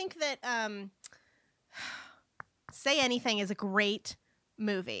think that Say Anything is a great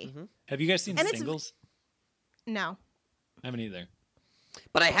movie. Have you guys seen Singles? No, I haven't either.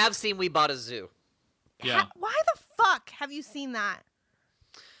 But I have seen We Bought a Zoo. Yeah. Why the fuck have you seen that?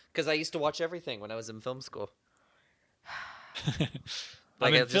 Because I used to watch everything when I was in film school.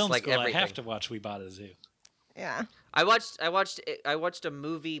 I'm in film school. Everything. I have to watch We Bought a Zoo. Yeah. I watched a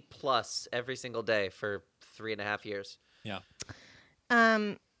movie plus every single day for 3.5 years. Yeah.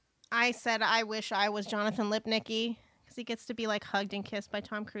 I said I wish I was Jonathan Lipnicki because he gets to be like hugged and kissed by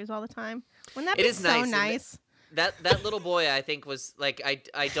Tom Cruise all the time. Wouldn't that be so nice? That little boy, I think, was like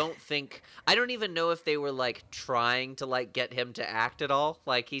I don't even know if they were like trying to like get him to act at all.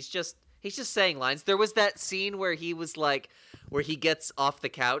 Like he's just saying lines. There was that scene where he was like where he gets off the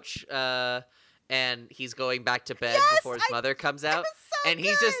couch and he's going back to bed before his mother comes out, and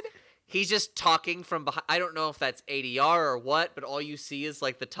he's just talking from behind. I don't know if that's ADR or what, but all you see is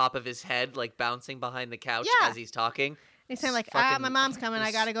like the top of his head like bouncing behind the couch as he's talking. He's saying like, my mom's coming.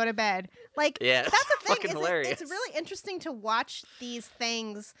 I gotta go to bed. Like, that's the thing. Fucking hilarious. It's really interesting to watch these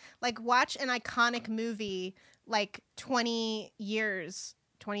things. Like, watch an iconic movie like 20 years,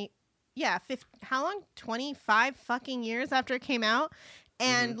 50, how long? 25 fucking years after it came out.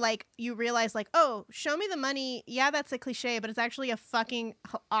 And like you realize like, oh, Show Me the Money. Yeah, that's a cliche, but it's actually a fucking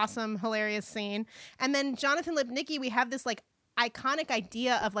awesome, hilarious scene. And then Jonathan Lipnicki, we have this like iconic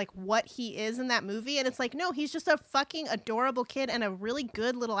idea of like what he is in that movie, and it's like, no, he's just a fucking adorable kid and a really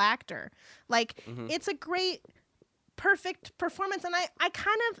good little actor. Like it's a great, perfect performance. And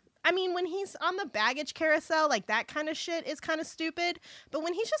I mean, when he's on the baggage carousel, like that kind of shit is kind of stupid. But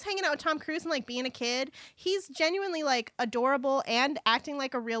when he's just hanging out with Tom Cruise and like being a kid, he's genuinely like adorable and acting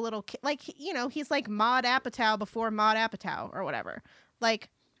like a real little kid. Like, you know, he's like Maude Apatow before Maude Apatow or whatever. Like,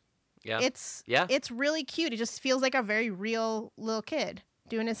 it's really cute. It just feels like a very real little kid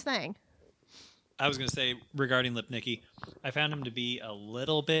doing his thing. I was going to say regarding Lipnicki, I found him to be a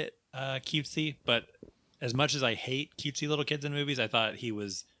little bit cutesy, but as much as I hate cutesy little kids in movies, I thought he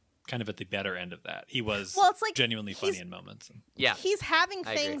was kind of at the better end of that. He was like genuinely funny in moments. Yeah. He's having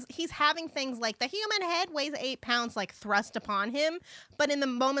things like the human head weighs 8 pounds like thrust upon him. But in the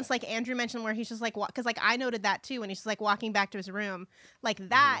moments like Andrew mentioned where he's just like, because like I noted that too when he's just like walking back to his room, like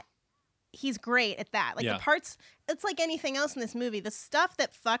that, he's great at that. Like the parts, it's like anything else in this movie. The stuff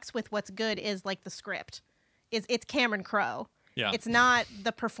that fucks with what's good is like the script. It's Cameron Crowe. Yeah. It's not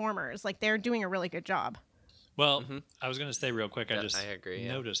the performers. Like they're doing a really good job. Well, I was going to say real quick, I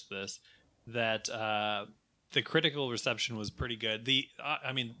noticed this, that the critical reception was pretty good.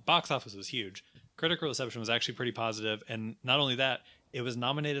 Box office was huge. Critical reception was actually pretty positive, and not only that, it was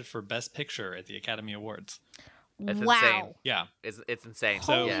nominated for Best Picture at the Academy Awards. It's insane. Yeah. It's insane.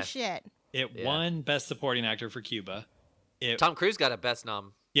 Holy shit. It won Best Supporting Actor for Cuba. Tom Cruise got a Best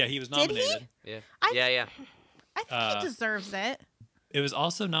nom. Yeah, he was nominated. Did he? Yeah. I think he deserves it. It was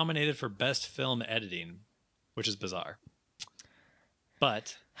also nominated for Best Film Editing, which is bizarre.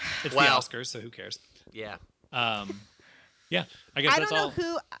 But it's the Oscars, so who cares? Yeah. Yeah, I guess that's all.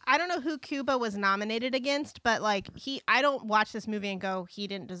 I don't know who Cuba was nominated against, but like I don't watch this movie and go, he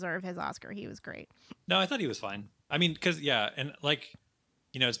didn't deserve his Oscar. He was great. No, I thought he was fine. I mean, because and like,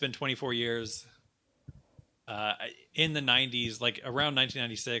 it's been 24 years. In the 90s, like around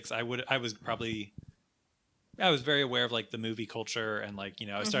 1996, I was very aware of like the movie culture, and like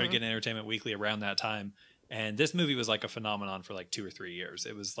I started getting Entertainment Weekly around that time, and this movie was like a phenomenon for like 2 or 3 years.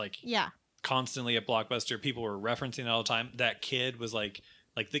 It was like constantly a blockbuster. People were referencing it all the time. That kid was like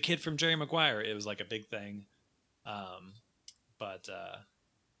the kid from Jerry Maguire. It was like a big thing. But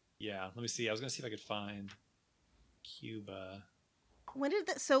let me see. I was gonna see if I could find Cuba. When did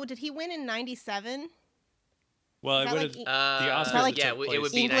did he win in 97? Well, it would have the Oscars. It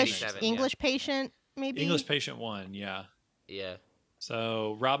would be 97. English Patient, maybe. English Patient won, yeah. Yeah.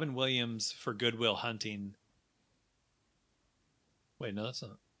 So Robin Williams for Good Will Hunting. Wait, no, that's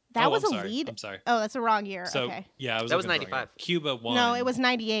not. That was a lead. I'm sorry. Oh, that's a wrong year. So, okay. Yeah, that was 95. Cuba won. No, it was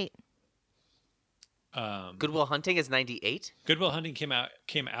 98. Good Will Hunting is 98. Good Will Hunting came out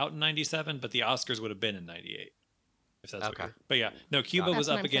in 97, but the Oscars would have been in 98. If that's okay. But yeah, no, Cuba was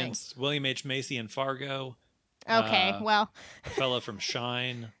up against William H. Macy in Fargo. Okay, well. Fellow from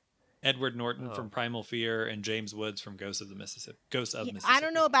Shine, Edward Norton from Primal Fear, and James Woods from Ghost of Mississippi. I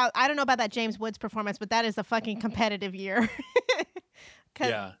don't know about that James Woods performance, but that is a fucking competitive year.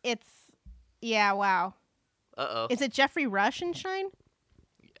 Wow. Uh-oh. Is it Jeffrey Rush in Shine?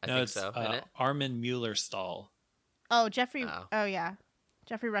 I think so. Armin Mueller-Stahl. Oh, Jeffrey. Oh, yeah.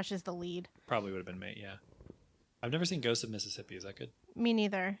 Jeffrey Rush is the lead. Probably would have been mate, yeah. I've never seen Ghost of Mississippi. Is that good? Me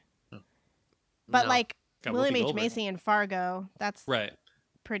neither. But like William H. Macy in Fargo, that's right.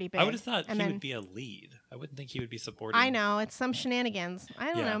 Pretty big. I would have thought he would be a lead. I wouldn't think he would be supporting. I know, it's some shenanigans.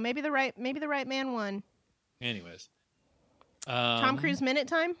 I don't know. Maybe the right man won. Anyways, Tom Cruise minute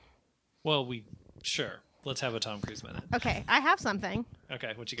time. Well, let's have a Tom Cruise minute. Okay, I have something.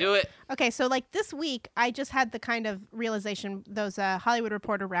 Okay, what you got? Do it. Okay, so like this week, I just had the kind of realization those Hollywood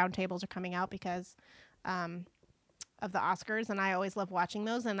Reporter roundtables are coming out because of the Oscars, and I always love watching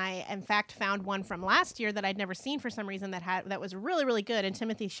those. And I, in fact, found one from last year that I'd never seen for some reason that was really, really good, and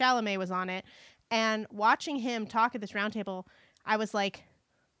Timothée Chalamet was on it. And watching him talk at this roundtable, I was like,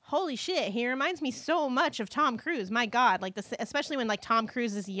 holy shit, he reminds me so much of Tom Cruise. My God, like this, especially when like Tom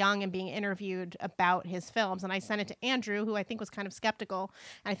Cruise is young and being interviewed about his films. And I sent it to Andrew, who I think was kind of skeptical.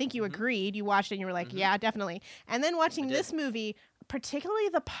 And I think you agreed. You watched it and you were like, yeah, definitely. And then watching this movie, particularly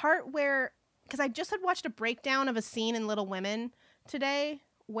the part where, because I just had watched a breakdown of a scene in Little Women today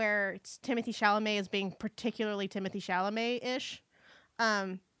where Timothée Chalamet is being particularly Timothée Chalamet-ish.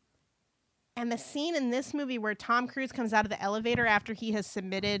 And the scene in this movie where Tom Cruise comes out of the elevator after he has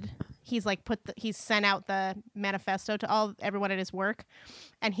submitted, he's sent out the manifesto to everyone at his work,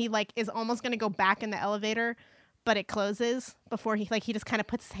 and he like is almost going to go back in the elevator, but it closes before he just kind of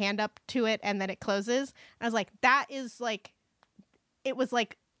puts his hand up to it and then it closes. And I was like, that is like, it was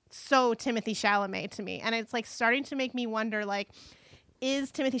like so Timothée Chalamet to me. And it's like starting to make me wonder, like,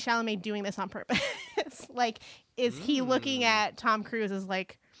 is Timothée Chalamet doing this on purpose? Like, is he looking at Tom Cruise as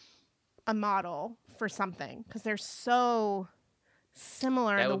like a model for something? Because they're so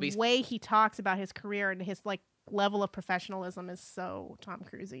similar. And the way he talks about his career and his like level of professionalism is so Tom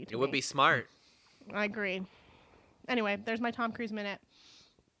Cruise-y to me. It would be smart. I agree. Anyway, there's my Tom Cruise minute.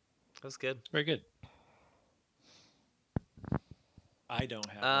 That was good. Very good. I don't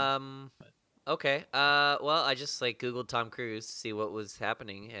have one, okay. Well, I just like Googled Tom Cruise to see what was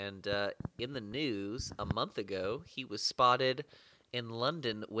happening, and in the news a month ago, he was spotted in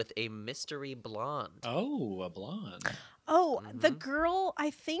London with a mystery blonde. Oh, a blonde. Oh, the girl, I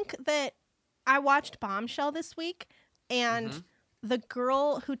think that I watched Bombshell this week, and the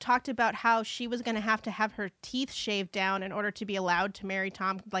girl who talked about how she was going to have her teeth shaved down in order to be allowed to marry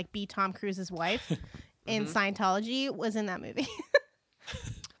Tom, like be Tom Cruise's wife in Scientology, was in that movie.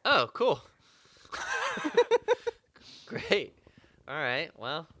 Oh, cool. Great. All right.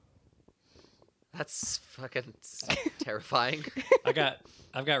 Well, that's fucking terrifying. I've got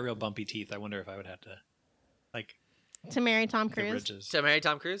real bumpy teeth. I wonder if I would have to, like, to marry Tom Cruise. To marry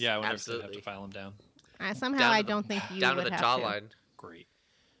Tom Cruise? Yeah, I wonder if I'd have to file him down. I don't think you down would to the have jawline. to. Great.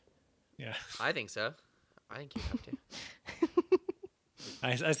 Yeah. I think so. I think you have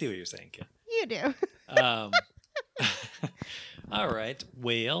to. I see what you're saying, Ken. You do. All right.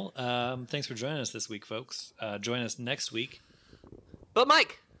 Well, thanks for joining us this week, folks. Join us next week. But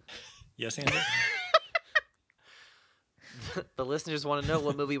Mike. Yes, Andy? The listeners want to know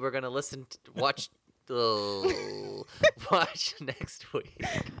what movie we're going to watch next week.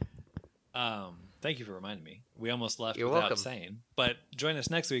 Thank you for reminding me. We almost left You're without welcome. saying. But join us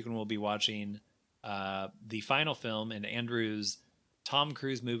next week when we'll be watching the final film in Andrew's Tom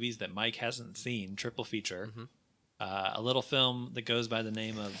Cruise movies that Mike hasn't seen, triple feature. Mm-hmm. A little film that goes by the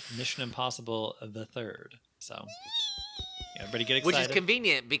name of Mission Impossible the Third. So, everybody get excited. Which is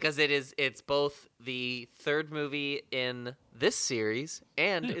convenient because it's both the third movie in this series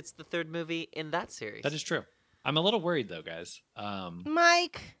and it's the third movie in that series. That is true. I'm a little worried though, guys.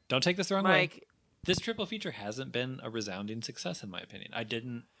 Mike, don't take this the wrong way. This triple feature hasn't been a resounding success in my opinion.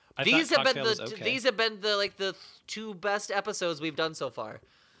 These have been the two best episodes we've done so far.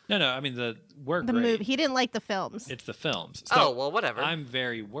 No, I mean the great. Movie. He didn't like the films. It's the films. So well, whatever. I'm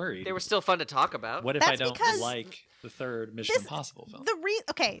very worried. They were still fun to talk about. What if I don't like the third Mission Impossible film?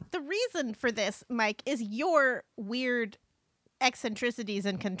 The reason for this, Mike, is your weird eccentricities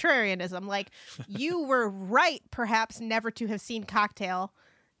and contrarianism. Like, you were right, perhaps, never to have seen Cocktail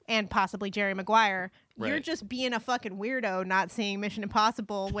and possibly Jerry Maguire. Right. You're just being a fucking weirdo not seeing Mission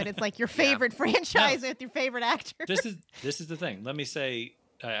Impossible when it's like your favorite franchise with your favorite actor. This is the thing. Let me say,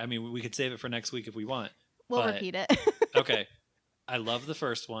 I mean, we could save it for next week if we want. We'll repeat it. Okay. I love the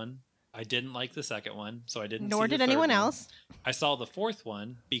first one. I didn't like the second one, so I didn't Nor did anyone else. I saw the fourth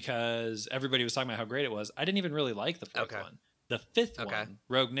one because everybody was talking about how great it was. I didn't even really like the fourth one. The fifth one,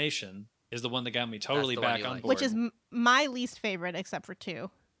 Rogue Nation, is the one that got me totally back on board. Which is my least favorite except for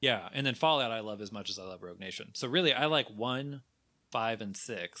 2. Yeah, and then Fallout I love as much as I love Rogue Nation. So really, I like 1, 5, and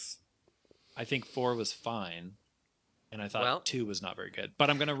 6. I think 4 was fine. And I thought 2 was not very good. But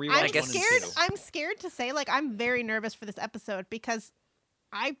I'm going to rewatch 1 and 2. I'm scared to say, like, I'm very nervous for this episode because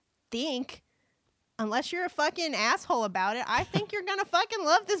I think, unless you're a fucking asshole about it, I think you're going to fucking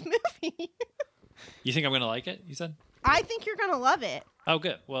love this movie. You think I'm going to like it, you said? I think you're going to love it. Oh,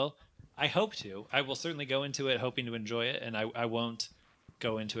 good. Well, I hope to. I will certainly go into it hoping to enjoy it, and I won't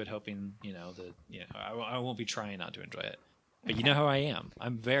go into it hoping, I won't be trying not to enjoy it. But you know how I am.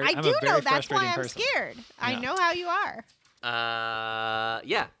 I'm a very frustrating that's why I'm person. Scared. Yeah. I know how you are.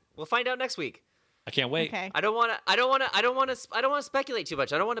 Yeah. We'll find out next week. I can't wait. Okay. I don't want to speculate too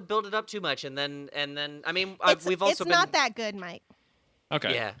much. I don't want to build it up too much, and then I mean, we've also been... It's not that good, Mike.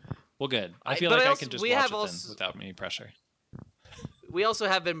 Okay. Yeah. Well, good. I feel like I can just watch it then without any pressure. We also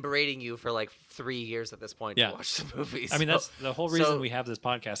have been berating you for like 3 years at this point to watch the movies. I mean, that's the whole reason we have this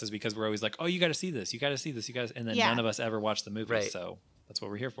podcast is because we're always like, oh, you got to see this. You got to see this. You guys, and then none of us ever watch the movies. Right. So that's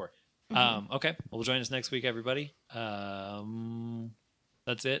what we're here for. Mm-hmm. Okay. Well, join us next week, everybody. That's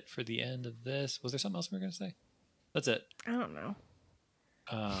it for the end of this. Was there something else we were going to say? That's it. I don't know.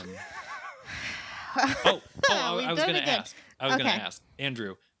 I was going to ask.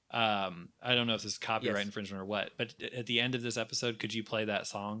 Andrew, I don't know if this is copyright infringement or what, but at the end of this episode, could you play that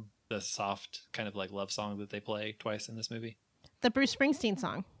song, the soft kind of like love song that they play twice in this movie? The Bruce Springsteen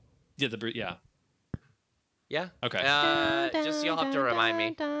song. Yeah, Yeah. Okay. Just you'll have to remind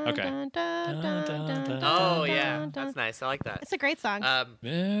me. Okay. Oh yeah, that's nice. I like that. It's a great song.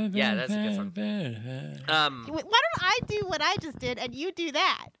 Yeah, that's a good song. Why don't I do what I just did and you do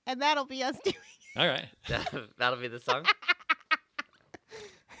that, and that'll be us doing. All right. That'll be the song.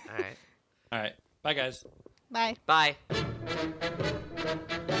 All right. Bye, guys. Bye. Bye.